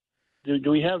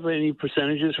 Do we have any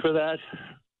percentages for that?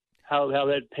 How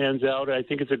that pans out? I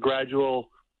think it's a gradual,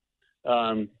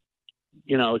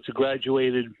 it's a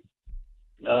graduated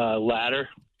ladder.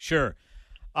 Sure.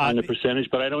 On the percentage,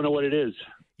 but I don't know what it is.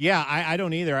 Yeah, I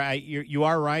don't either. You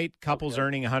are right. Couples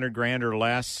earning $100,000 or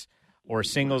less, or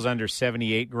singles under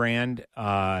 78 grand,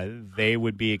 they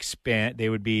would be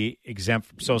exempt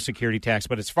from Social Security tax.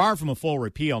 But it's far from a full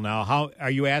repeal now. How are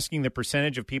you asking the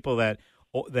percentage of people that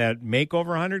make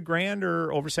over 100 grand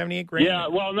or over 78 grand? Yeah,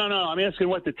 well, no. I'm asking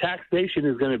what the taxation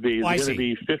is going to be. Is it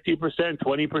going to be 50%,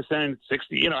 20%,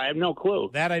 60? I have no clue.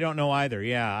 That I don't know either.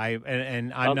 Yeah,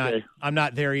 I'm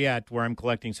not there yet where I'm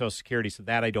collecting Social Security, so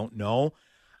that I don't know.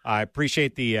 I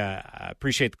appreciate the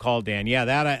call, Dan. Yeah,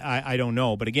 that I don't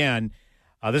know. But again,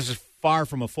 this is far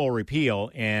from a full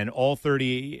repeal, and all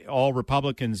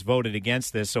Republicans voted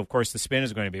against this. So of course the spin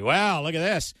is going to be, well, look at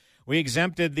this. We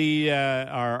exempted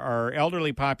our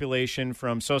elderly population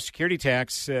from Social Security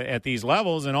tax at these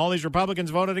levels, and all these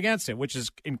Republicans voted against it, which is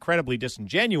incredibly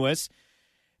disingenuous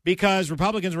because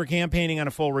Republicans were campaigning on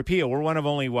a full repeal. We're one of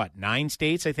only, 9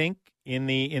 states, I think, in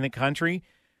the country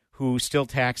who still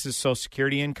taxes Social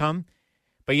Security income.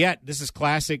 But yet, this is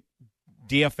classic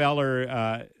DFL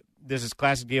or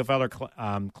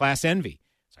class envy.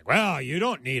 It's like, well, you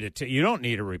don't need a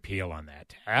repeal on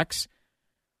that tax.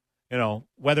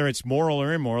 Whether it's moral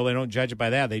or immoral, they don't judge it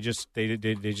by that. They just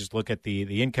look at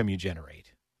the income you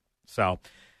generate. So,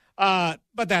 but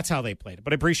that's how they played it.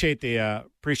 But I appreciate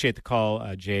the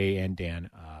call, Jay and Dan.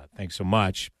 Thanks so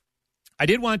much. I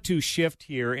did want to shift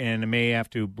here, and I may have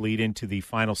to bleed into the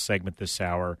final segment this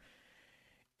hour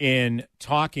in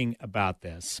talking about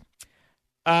this.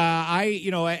 As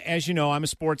you know, I'm a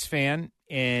sports fan,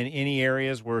 and any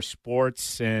areas where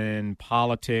sports and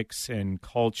politics and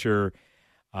culture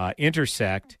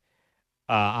intersect,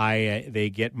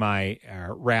 they get my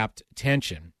rapt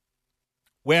attention.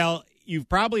 Well, you've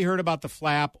probably heard about the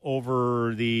flap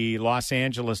over the Los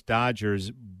Angeles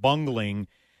Dodgers bungling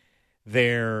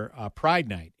their Pride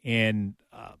Night. And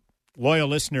loyal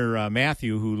listener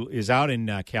Matthew, who is out in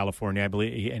California, I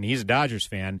believe, and he's a Dodgers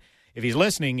fan, if he's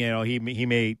listening, he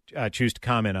may choose to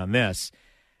comment on this.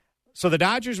 So the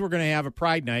Dodgers were going to have a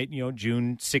Pride Night,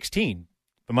 June 16.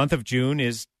 The month of June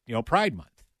is, Pride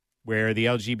Month, where the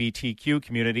LGBTQ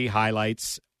community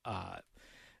highlights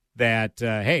that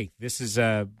hey, this is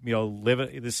who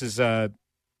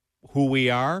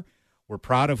we are. We're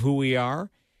proud of who we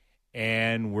are,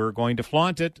 and we're going to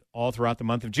flaunt it all throughout the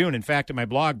month of June. In fact, at my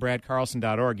blog,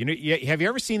 bradcarlson.org, have you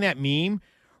ever seen that meme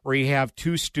where you have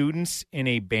 2 students in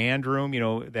a band room,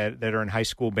 that are in high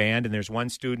school band, and there's one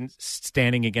student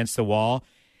standing against the wall,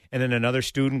 and then another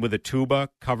student with a tuba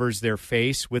covers their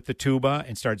face with the tuba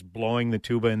and starts blowing the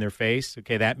tuba in their face?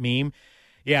 Okay, that meme.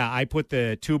 Yeah, I put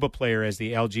the tuba player as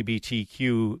the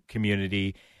LGBTQ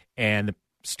community and the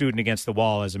student against the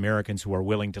wall as Americans who are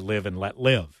willing to live and let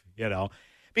live,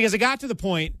 Because it got to the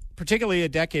point, particularly a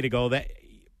decade ago, that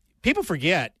people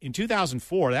forget in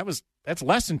 2004, that's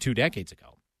less than 2 decades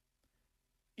ago,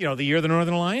 the year the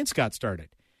Northern Alliance got started,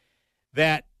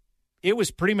 that it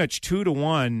was pretty much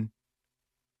 2-1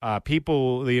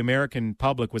 the American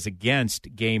public was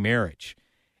against gay marriage.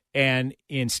 And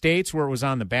in states where it was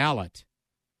on the ballot,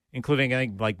 including, I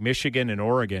think, like Michigan and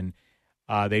Oregon,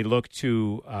 they looked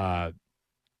to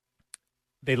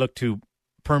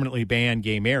permanently ban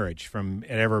gay marriage from it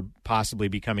ever possibly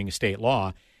becoming a state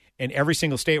law. And every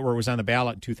single state where it was on the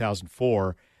ballot in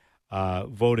 2004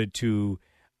 voted to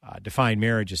define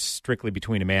marriage as strictly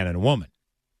between a man and a woman.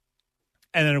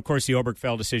 And then, of course, the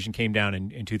Obergefell decision came down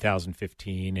in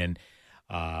 2015, and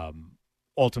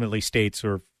ultimately states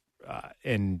were,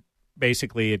 and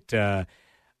basically it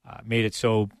made it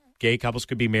so gay couples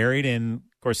could be married. And,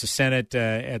 of course, the Senate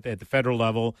at the federal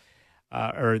level,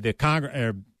 or the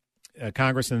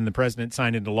Congress and the president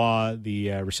signed into law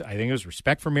the, I think it was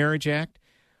Respect for Marriage Act,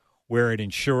 where it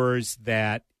ensures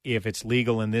that if it's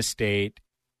legal in this state,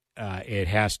 it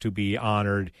has to be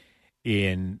honored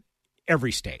in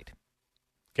every state.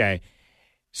 Okay,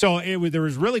 so there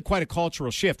was really quite a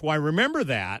cultural shift. Well, I remember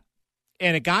that,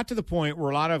 and it got to the point where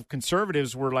a lot of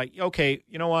conservatives were like, okay,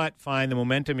 you know what, fine, the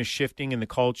momentum is shifting in the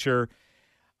culture.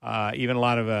 Even a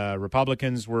lot of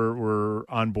Republicans were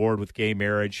on board with gay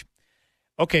marriage.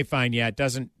 Okay, fine, yeah, it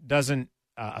doesn't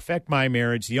affect my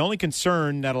marriage. The only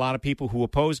concern that a lot of people who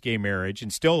oppose gay marriage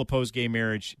and still oppose gay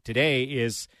marriage today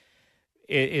is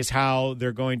how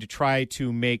they're going to try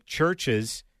to make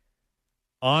churches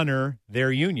honor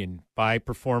their union by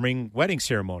performing wedding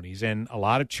ceremonies. And a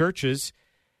lot of churches,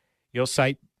 you'll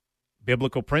cite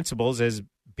biblical principles as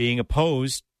being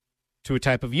opposed to a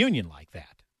type of union like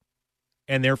that,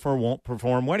 and therefore won't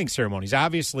perform wedding ceremonies.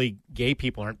 Obviously, gay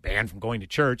people aren't banned from going to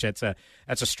church. That's a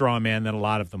straw man that a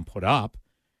lot of them put up.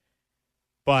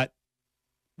 But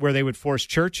where they would force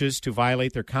churches to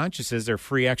violate their consciences, their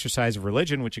free exercise of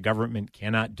religion, which a government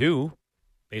cannot do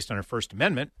based on our First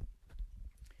Amendment,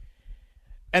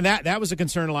 And that was a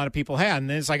concern a lot of people had. And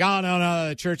then it's like, oh, no,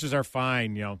 the churches are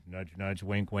fine. Nudge, nudge,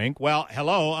 wink, wink. Well,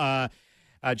 hello,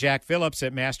 Jack Phillips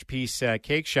at Masterpiece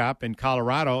Cake Shop in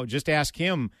Colorado. Just ask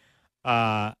him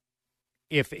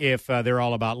if they're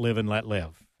all about live and let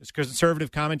live. This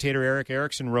conservative commentator Eric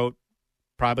Erickson wrote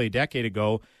probably a decade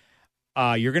ago,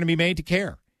 you're going to be made to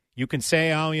care. You can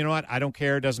say, oh, you know what, I don't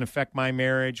care, it doesn't affect my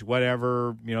marriage,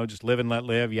 whatever, just live and let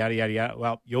live, yada, yada, yada.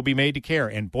 Well, you'll be made to care.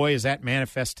 And boy, is that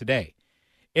manifest today.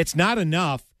 It's not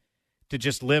enough to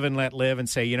just live and let live and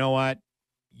say, you know what,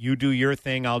 you do your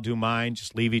thing, I'll do mine,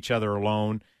 just leave each other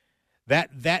alone.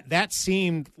 That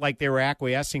seemed like they were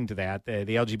acquiescing to that. The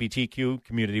LGBTQ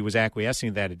community was acquiescing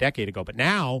to that a decade ago. But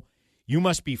now you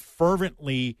must be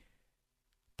fervently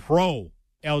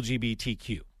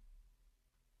pro-LGBTQ.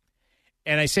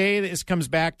 And I say this comes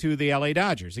back to the LA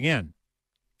Dodgers. Again,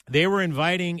 they were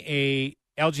inviting a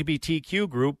LGBTQ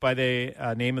group by the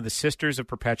name of the Sisters of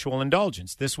Perpetual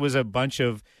Indulgence. This was a bunch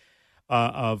of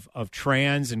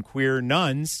trans and queer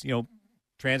nuns,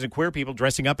 trans and queer people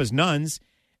dressing up as nuns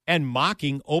and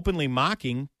openly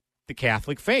mocking the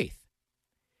Catholic faith.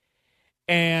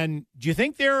 And do you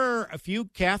think there are a few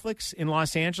Catholics in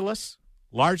Los Angeles,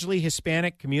 largely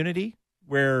Hispanic community,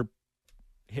 and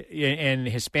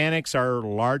Hispanics are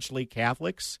largely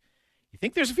Catholics? You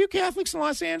think there's a few Catholics in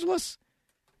Los Angeles?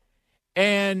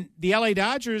 And the LA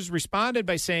Dodgers responded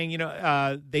by saying,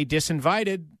 they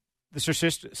disinvited the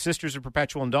Sisters of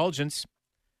Perpetual Indulgence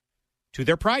to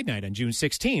their Pride Night on June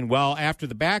 16. Well, after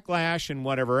the backlash and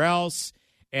whatever else,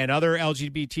 and other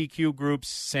LGBTQ groups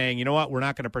saying, you know what, we're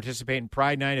not going to participate in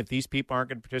Pride Night if these people aren't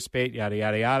going to participate, yada,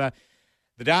 yada, yada.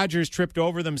 The Dodgers tripped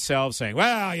over themselves saying,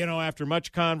 well, after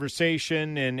much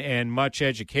conversation and much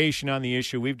education on the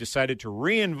issue, we've decided to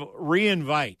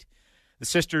reinvite the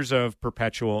Sisters of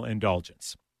Perpetual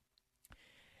Indulgence.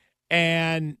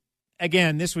 And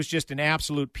again, this was just an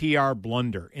absolute PR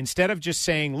blunder. Instead of just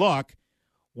saying, look,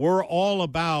 we're all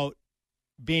about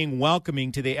being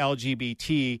welcoming to the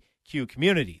LGBTQ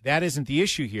community. That isn't the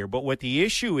issue here. But what the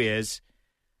issue is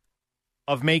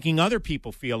of making other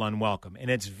people feel unwelcome. And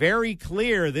it's very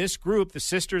clear this group, the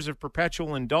Sisters of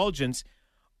Perpetual Indulgence,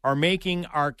 are making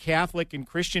our Catholic and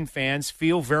Christian fans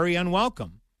feel very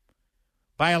unwelcome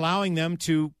by allowing them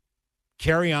to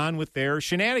carry on with their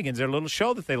shenanigans, their little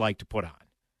show that they like to put on.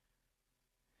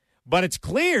 But it's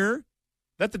clear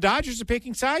that the Dodgers are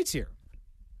picking sides here.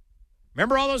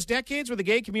 Remember all those decades where the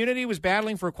gay community was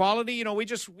battling for equality? We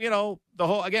just, the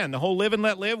whole live and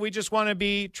let live. We just want to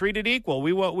be treated equal.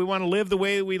 We want to live the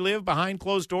way we live behind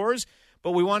closed doors,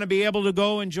 but we want to be able to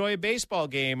go enjoy a baseball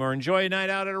game or enjoy a night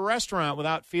out at a restaurant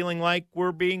without feeling like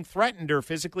we're being threatened or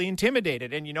physically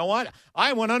intimidated. And you know what?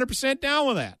 I'm 100% down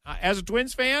with that. As a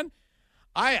Twins fan,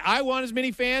 I want as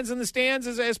many fans in the stands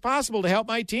as possible to help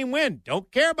my team win.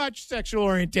 Don't care about your sexual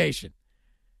orientation.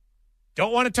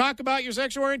 Don't want to talk about your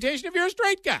sexual orientation if you're a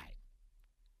straight guy.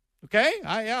 Okay?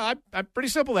 I'm pretty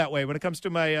simple that way when it comes to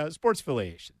my sports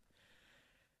affiliation.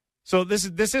 So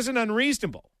this isn't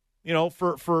unreasonable,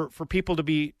 for people to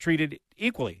be treated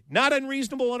equally. Not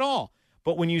unreasonable at all.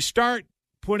 But when you start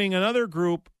putting another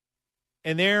group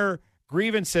and their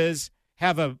grievances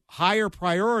have a higher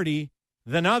priority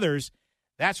than others,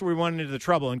 that's where we run into the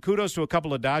trouble. And kudos to a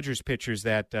couple of Dodgers pitchers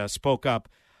that spoke up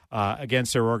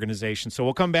against their organization. So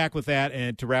we'll come back with that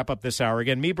and to wrap up this hour.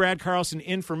 Again, me, Brad Carlson,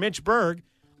 in for Mitch Berg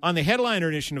on the headliner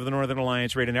edition of the Northern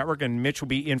Alliance Radio Network, and Mitch will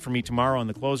be in for me tomorrow on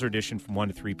the closer edition from 1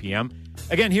 to 3 p.m.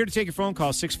 Again, here to take your phone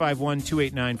call,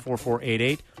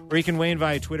 651-289-4488, or you can weigh in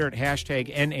via Twitter at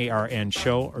 #NARN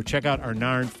show, or check out our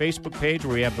NARN Facebook page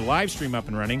where we have the live stream up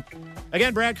and running.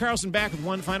 Again, Brad Carlson back with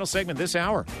one final segment this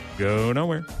hour. Go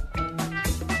nowhere.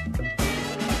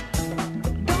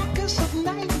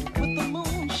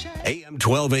 AM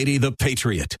 1280, The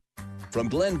Patriot. From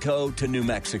Glencoe to New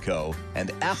Mexico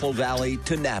and Apple Valley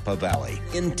to Napa Valley,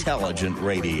 intelligent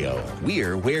radio.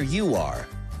 We're where you are.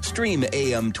 Stream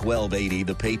AM 1280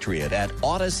 The Patriot at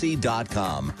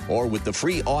Odyssey.com or with the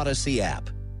free Odyssey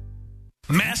app.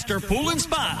 Master Pool and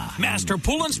Spa. Master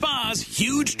Pool and Spa's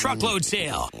huge truckload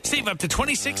sale. Save up to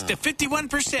 26 to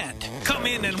 51%. Come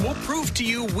in and we'll prove to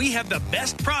you we have the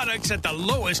best products at the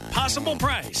lowest possible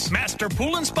price. Master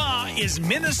Pool and Spa is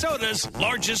Minnesota's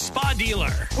largest spa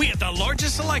dealer. We have the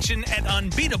largest selection at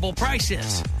unbeatable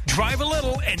prices. Drive a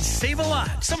little and save a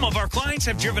lot. Some of our clients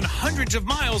have driven hundreds of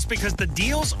miles because the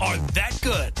deals are that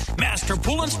good. Master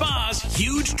Pool and Spa's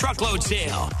huge truckload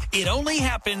sale. It only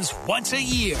happens once a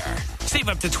year. Save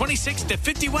up to 26 to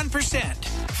 51%.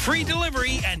 Free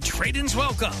delivery and trade-ins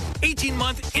welcome.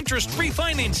 18-month interest-free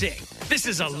financing. This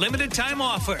is a limited time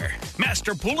offer.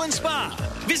 Master Pool and Spa.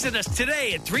 Visit us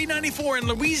today at 394 in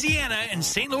Louisiana and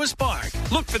St. Louis Park.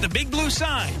 Look for the big blue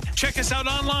sign. Check us out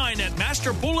online at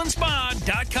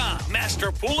masterpoolandspa.com.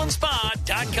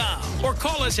 Masterpoolandspa.com. Or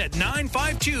call us at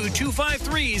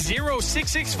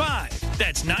 952-253-0665.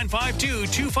 That's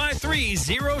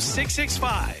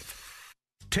 952-253-0665.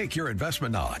 Take your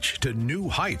investment knowledge to new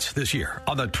heights this year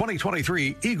on the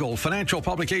 2023 Eagle Financial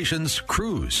Publications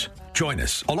Cruise. Join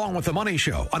us along with The Money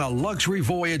Show on a luxury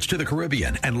voyage to the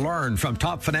Caribbean and learn from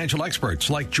top financial experts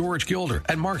like George Gilder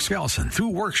and Mark Skousen through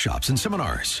workshops and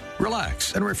seminars.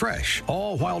 Relax and refresh,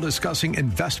 all while discussing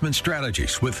investment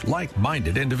strategies with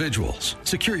like-minded individuals.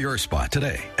 Secure your spot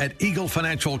today at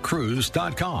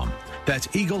eaglefinancialcruise.com. That's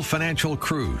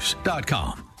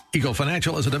eaglefinancialcruise.com. Eagle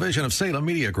Financial is a division of Salem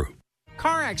Media Group.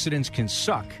 Car accidents can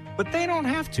suck, but they don't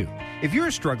have to. If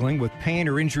you're struggling with pain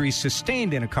or injuries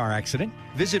sustained in a car accident,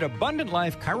 visit Abundant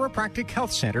Life Chiropractic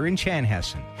Health Center in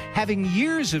Chanhassen. Having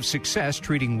years of success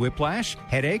treating whiplash,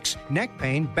 headaches, neck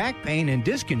pain, back pain, and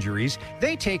disc injuries,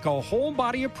 they take a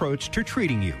whole-body approach to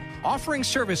treating you, offering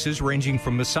services ranging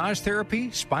from massage therapy,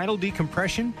 spinal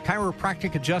decompression,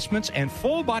 chiropractic adjustments, and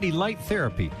full-body light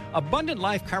therapy. Abundant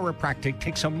Life Chiropractic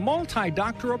takes a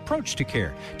multi-doctor approach to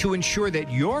care to ensure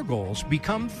that your goals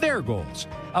become their goals.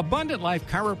 Abundant Life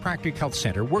Chiropractic Health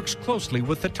Center works closely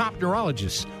with the top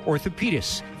neurologists,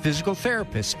 orthopedists, physical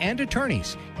therapists, and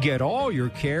attorneys. Get all your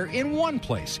care in one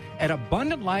place. At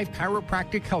Abundant Life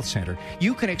Chiropractic Health Center,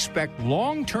 you can expect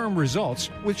long-term results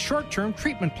with short-term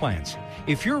treatment plans.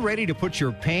 If you're ready to put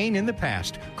your pain in the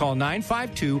past, call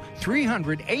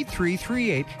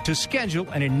 952-300-8338 to schedule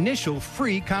an initial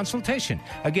free consultation.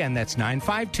 Again, that's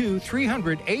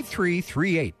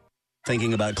 952-300-8338.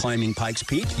 Thinking about climbing Pikes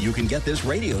Peak? You can get this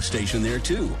radio station there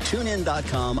too.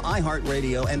 TuneIn.com,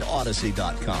 iHeartRadio, and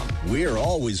Odyssey.com. We're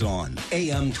always on.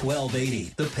 AM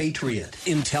 1280, The Patriot.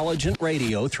 Intelligent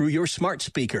radio through your smart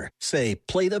speaker. Say,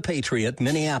 play The Patriot,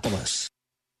 Minneapolis.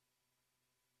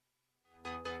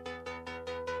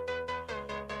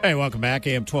 Hey, welcome back.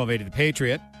 AM 1280, The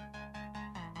Patriot.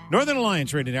 Northern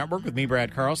Alliance Radio Network with me,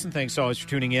 Brad Carlson. Thanks always for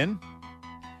tuning in.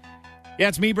 Yeah,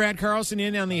 it's me, Brad Carlson,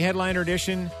 in on the headliner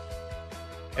edition.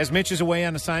 As Mitch is away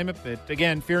on assignment, but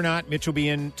again, fear not, Mitch will be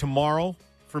in tomorrow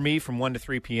for me from 1 to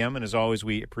 3 p.m., and as always,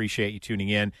 we appreciate you tuning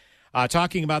in.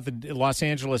 Talking about the Los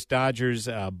Angeles Dodgers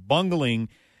bungling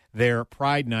their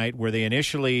Pride Night, where they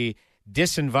initially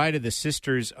disinvited the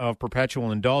Sisters of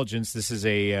Perpetual Indulgence. This is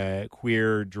a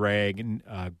queer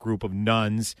drag group of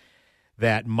nuns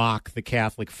that mock the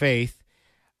Catholic faith,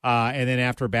 and then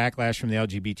after a backlash from the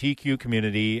LGBTQ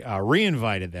community,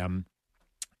 re-invited them.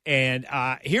 And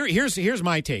here's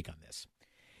my take on this.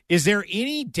 Is there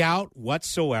any doubt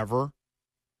whatsoever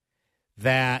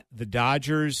that the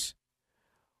Dodgers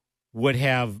would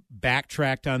have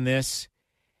backtracked on this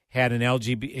had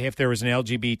if there was an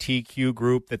LGBTQ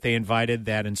group that they invited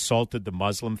that insulted the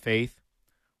Muslim faith?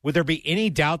 Would there be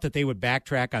any doubt that they would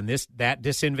backtrack on that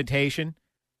disinvitation?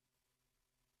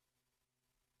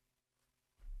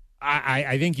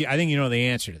 I think you know the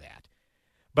answer to that.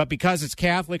 But because it's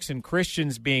Catholics and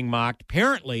Christians being mocked,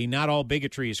 apparently not all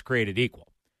bigotry is created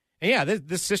equal. And yeah,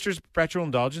 this Sisters of Perpetual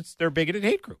Indulgence, they're a bigoted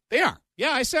hate group. They are.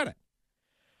 Yeah, I said it.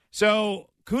 So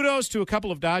kudos to a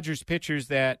couple of Dodgers pitchers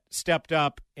that stepped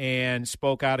up and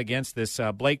spoke out against this.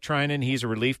 Blake Trinan, he's a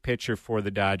relief pitcher for the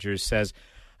Dodgers, says,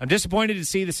 I'm disappointed to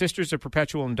see the Sisters of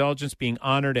Perpetual Indulgence being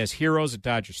honored as heroes at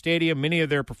Dodger Stadium. Many of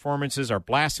their performances are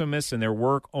blasphemous, and their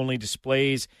work only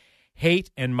displays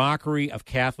hate and mockery of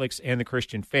Catholics and the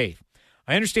Christian faith.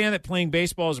 I understand that playing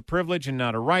baseball is a privilege and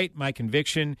not a right. My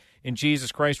conviction in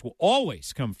Jesus Christ will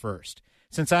always come first.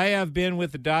 Since I have been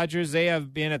with the Dodgers, they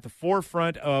have been at the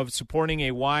forefront of supporting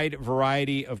a wide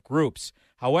variety of groups.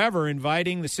 However,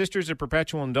 inviting the Sisters of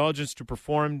Perpetual Indulgence to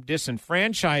perform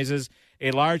disenfranchises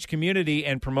a large community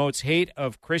and promotes hate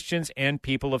of Christians and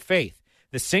people of faith.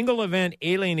 The single event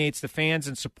alienates the fans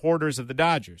and supporters of the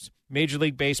Dodgers, Major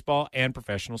League Baseball, and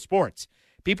professional sports.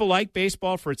 People like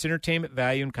baseball for its entertainment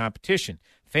value and competition.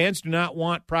 Fans do not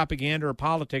want propaganda or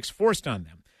politics forced on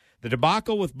them. The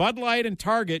debacle with Bud Light and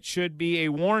Target should be a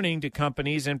warning to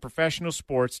companies and professional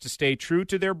sports to stay true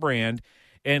to their brand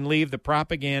and leave the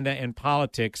propaganda and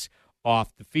politics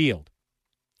off the field.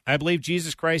 I believe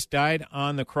Jesus Christ died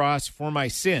on the cross for my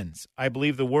sins. I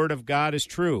believe the Word of God is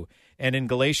true. And in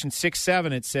Galatians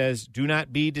 6:7, it says, do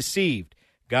not be deceived.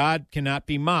 God cannot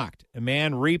be mocked. A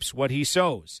man reaps what he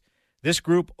sows. This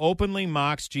group openly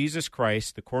mocks Jesus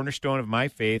Christ, the cornerstone of my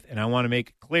faith, and I want to make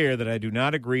it clear that I do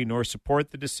not agree nor support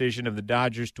the decision of the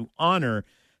Dodgers to honor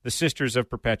the Sisters of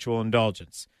Perpetual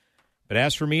Indulgence. But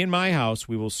as for me and my house,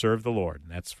 we will serve the Lord. And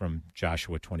that's from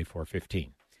Joshua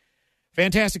 24:15.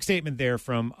 Fantastic statement there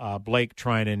from Blake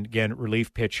Trinan, again,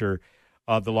 relief pitcher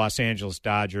of the Los Angeles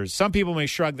Dodgers. Some people may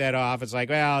shrug that off. It's like,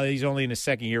 well, he's only in his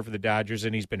second year for the Dodgers,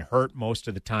 and he's been hurt most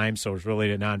of the time, so it's really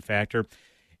a non-factor.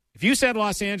 If you said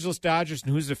Los Angeles Dodgers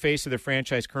and who's the face of their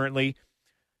franchise currently,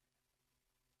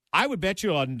 I would bet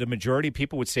you on the majority of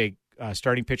people would say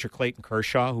starting pitcher Clayton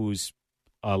Kershaw, who's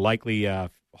likely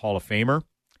Hall of Famer.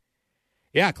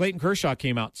 Yeah, Clayton Kershaw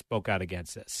came out and spoke out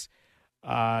against this.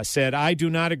 Said, I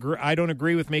don't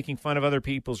agree with making fun of other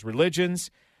people's religions.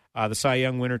 The Cy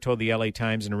Young winner told the LA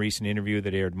Times in a recent interview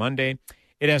that aired Monday,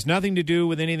 it has nothing to do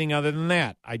with anything other than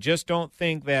that. I just don't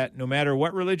think that no matter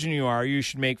what religion you are, you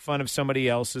should make fun of somebody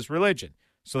else's religion.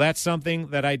 So that's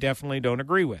something that I definitely don't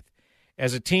agree with.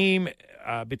 As a team,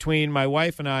 between my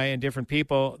wife and I and different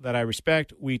people that I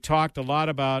respect, we talked a lot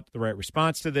about the right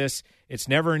response to this. It's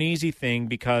never an easy thing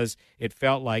because it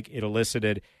felt like it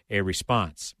elicited a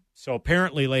response. So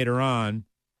apparently later on,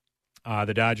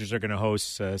 the Dodgers are going to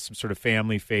host some sort of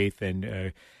family faith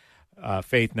and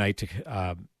faith night to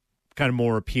kind of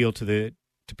more appeal to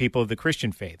people of the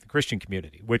Christian faith, the Christian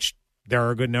community, which there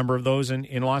are a good number of those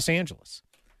in Los Angeles.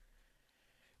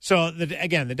 So,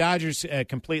 again, the Dodgers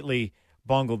completely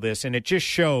bungled this, and it just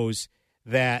shows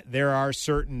that there are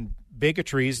certain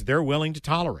bigotries they're willing to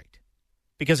tolerate.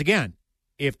 Because, again,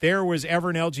 if there was ever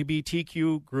an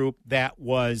LGBTQ group that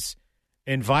was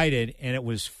invited and it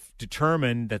was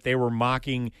determined that they were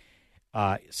mocking,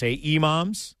 say,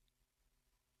 imams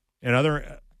and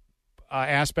other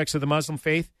aspects of the Muslim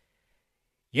faith,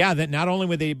 yeah, that not only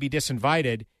would they be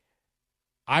disinvited,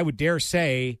 I would dare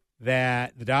say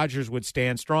that the Dodgers would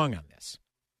stand strong on this.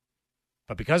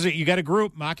 But because you got a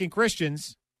group mocking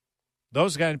Christians,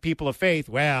 those kind of people of faith,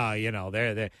 well,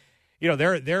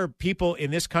 there are people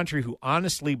in this country who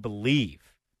honestly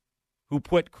believe, who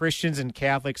put Christians and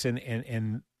Catholics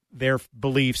and their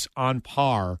beliefs on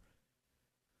par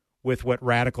with what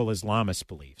radical Islamists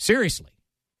believe. Seriously.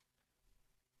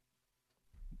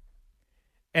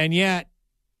 And yet,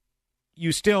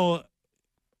 you still,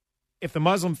 if the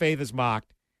Muslim faith is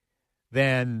mocked,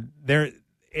 then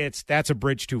that's a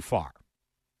bridge too far.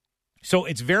 So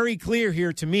it's very clear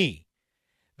here to me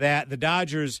that the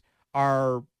Dodgers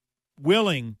are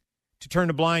willing to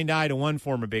turn a blind eye to one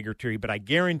form of bigotry, but I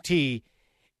guarantee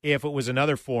if it was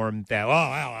another form that,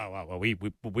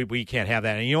 we can't have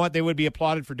that. And you know what? They would be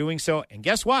applauded for doing so. And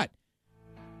guess what?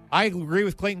 I agree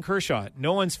with Clayton Kershaw.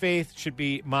 No one's faith should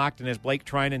be mocked. And as Blake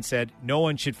Trinan said, no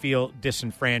one should feel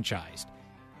disenfranchised.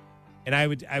 And I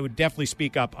would definitely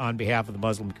speak up on behalf of the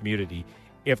Muslim community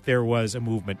if there was a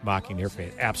movement mocking their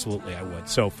faith. Absolutely, I would.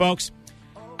 So, folks,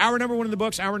 hour number one in the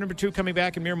books, hour number two coming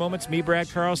back in mere moments. Me, Brad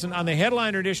Carlson, on the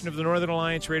headliner edition of the Northern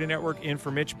Alliance Radio Network, in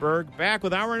for Mitch Berg. Back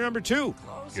with hour number two.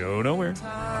 Go nowhere.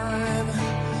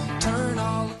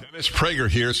 Dennis Prager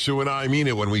here. Sue and I mean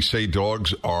it when we say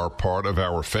dogs are part of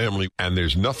our family, and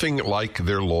there's nothing like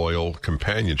their loyal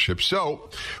companionship. So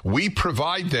we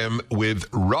provide them with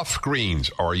Rough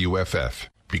Greens, RUFF,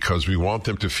 because we want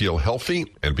them to feel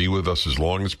healthy and be with us as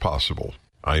long as possible.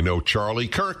 I know Charlie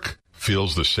Kirk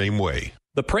feels the same way.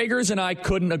 The Pragers and I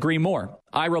couldn't agree more.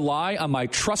 I rely on my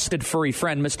trusted furry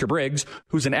friend, Mr. Briggs,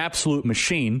 who's an absolute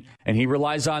machine, and he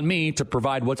relies on me to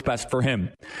provide what's best for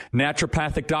him.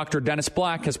 Naturopathic Dr. Dennis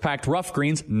Black has packed Rough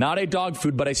Greens, not a dog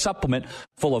food, but a supplement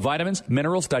full of vitamins,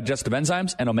 minerals, digestive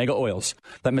enzymes, and omega oils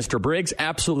that Mr. Briggs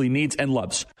absolutely needs and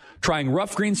loves. Trying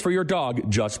Rough Greens for your dog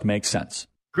just makes sense.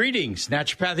 Greetings,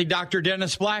 Naturopathic Dr.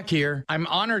 Dennis Black here. I'm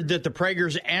honored that the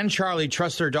Pragers and Charlie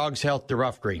trust their dog's health to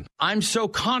Rough Green. I'm so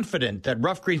confident that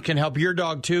Rough Green can help your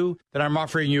dog too that I'm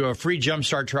offering you a free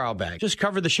Jumpstart trial bag. Just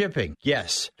cover the shipping.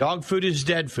 Yes, dog food is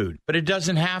dead food, but it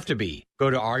doesn't have to be. Go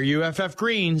to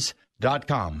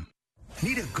ruffgreens.com.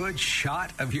 Need a good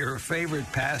shot of your favorite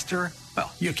pastor?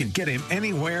 Well, you can get him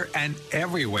anywhere and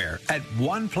everywhere at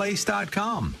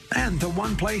oneplace.com and the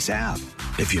One Place app.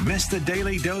 If you missed the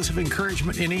daily dose of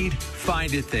encouragement you need,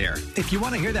 find it there. If you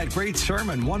want to hear that great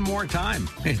sermon one more time,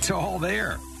 it's all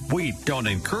there. We don't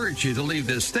encourage you to leave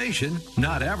this station,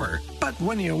 not ever. But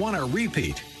when you want to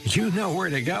repeat, you know where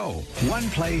to go.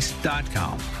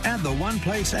 oneplace.com and the One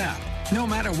Place app. No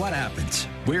matter what happens,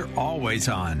 we're always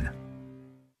on.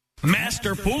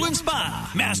 Master Pool and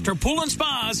Spa. Master Pool and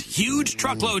Spa's huge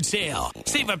truckload sale.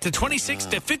 Save up to 26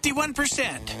 to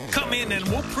 51%. Come in and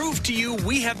we'll prove to you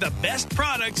we have the best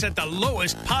products at the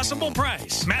lowest possible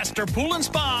price. Master Pool and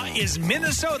Spa is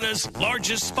Minnesota's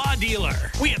largest spa dealer.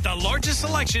 We have the largest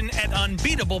selection at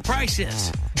unbeatable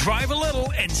prices. Drive a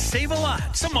little and save a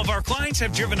lot. Some of our clients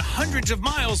have driven hundreds of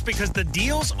miles because the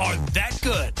deals are that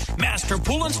good. Master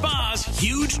Pool and Spa's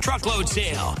huge truckload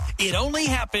sale. It only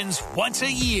happens once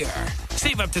a year.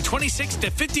 Save up to 26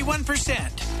 to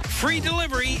 51%. Free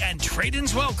delivery and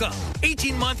trade-ins welcome.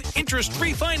 18-month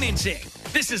interest-free financing.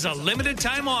 This is a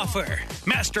limited-time offer.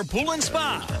 Master Pool and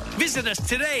Spa. Visit us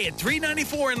today at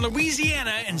 394 in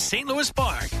Louisiana and St. Louis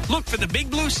Park. Look for the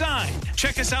big blue sign.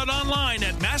 Check us out online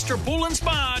at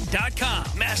masterpoolandspa.com.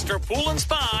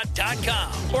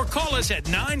 Masterpoolandspa.com. Or call us at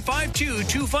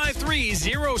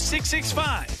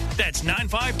 952-253-0665. That's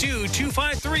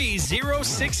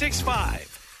 952-253-0665.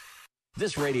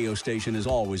 This radio station is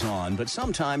always on, but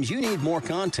sometimes you need more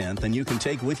content than you can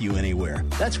take with you anywhere.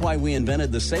 That's why we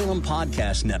invented the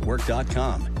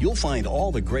SalemPodcastNetwork.com. You'll find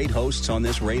all the great hosts on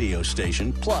this radio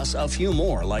station, plus a few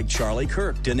more like Charlie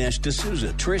Kirk, Dinesh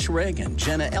D'Souza, Trish Reagan,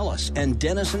 Jenna Ellis, and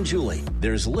Dennis and Julie.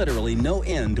 There's literally no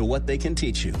end to what they can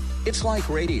teach you. It's like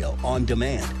radio on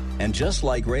demand. And just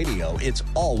like radio, it's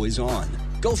always on.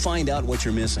 Go find out what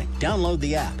you're missing. Download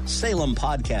the app,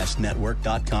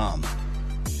 SalemPodcastNetwork.com.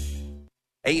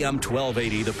 AM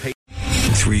 1280, the pay.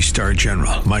 3-star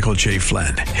General Michael J.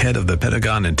 Flynn, head of the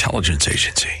Pentagon Intelligence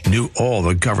Agency, knew all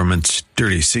the government's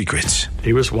dirty secrets.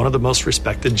 He was one of the most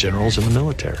respected generals in the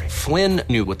military. Flynn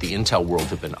knew what the intel world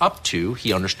had been up to.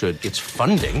 He understood its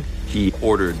funding. He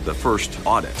ordered the first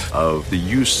audit of the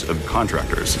use of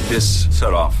contractors. This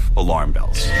set off alarm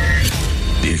bells.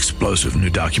 The explosive new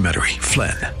documentary,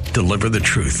 Flynn, Deliver the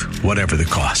Truth, Whatever the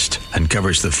Cost,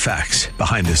 uncovers the facts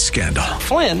behind this scandal.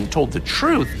 Flynn told the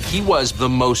truth. He was the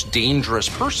most dangerous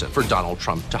person for Donald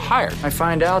Trump to hire. I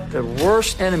find out the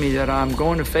worst enemy that I'm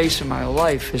going to face in my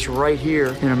life is right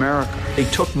here in America. They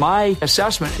took my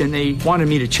assessment and they wanted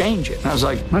me to change it. And I was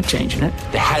like, I'm not changing it.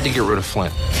 They had to get rid of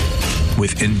Flynn.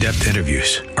 With in-depth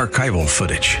interviews, archival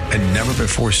footage, and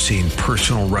never-before-seen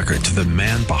personal records of the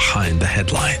man behind the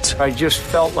headlines. I just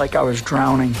felt like I was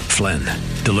drowning. Flynn,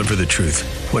 Deliver the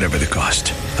Truth, Whatever the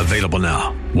Cost. Available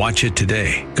now. Watch it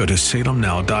today. Go to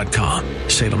salemnow.com.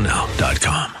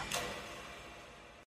 salemnow.com.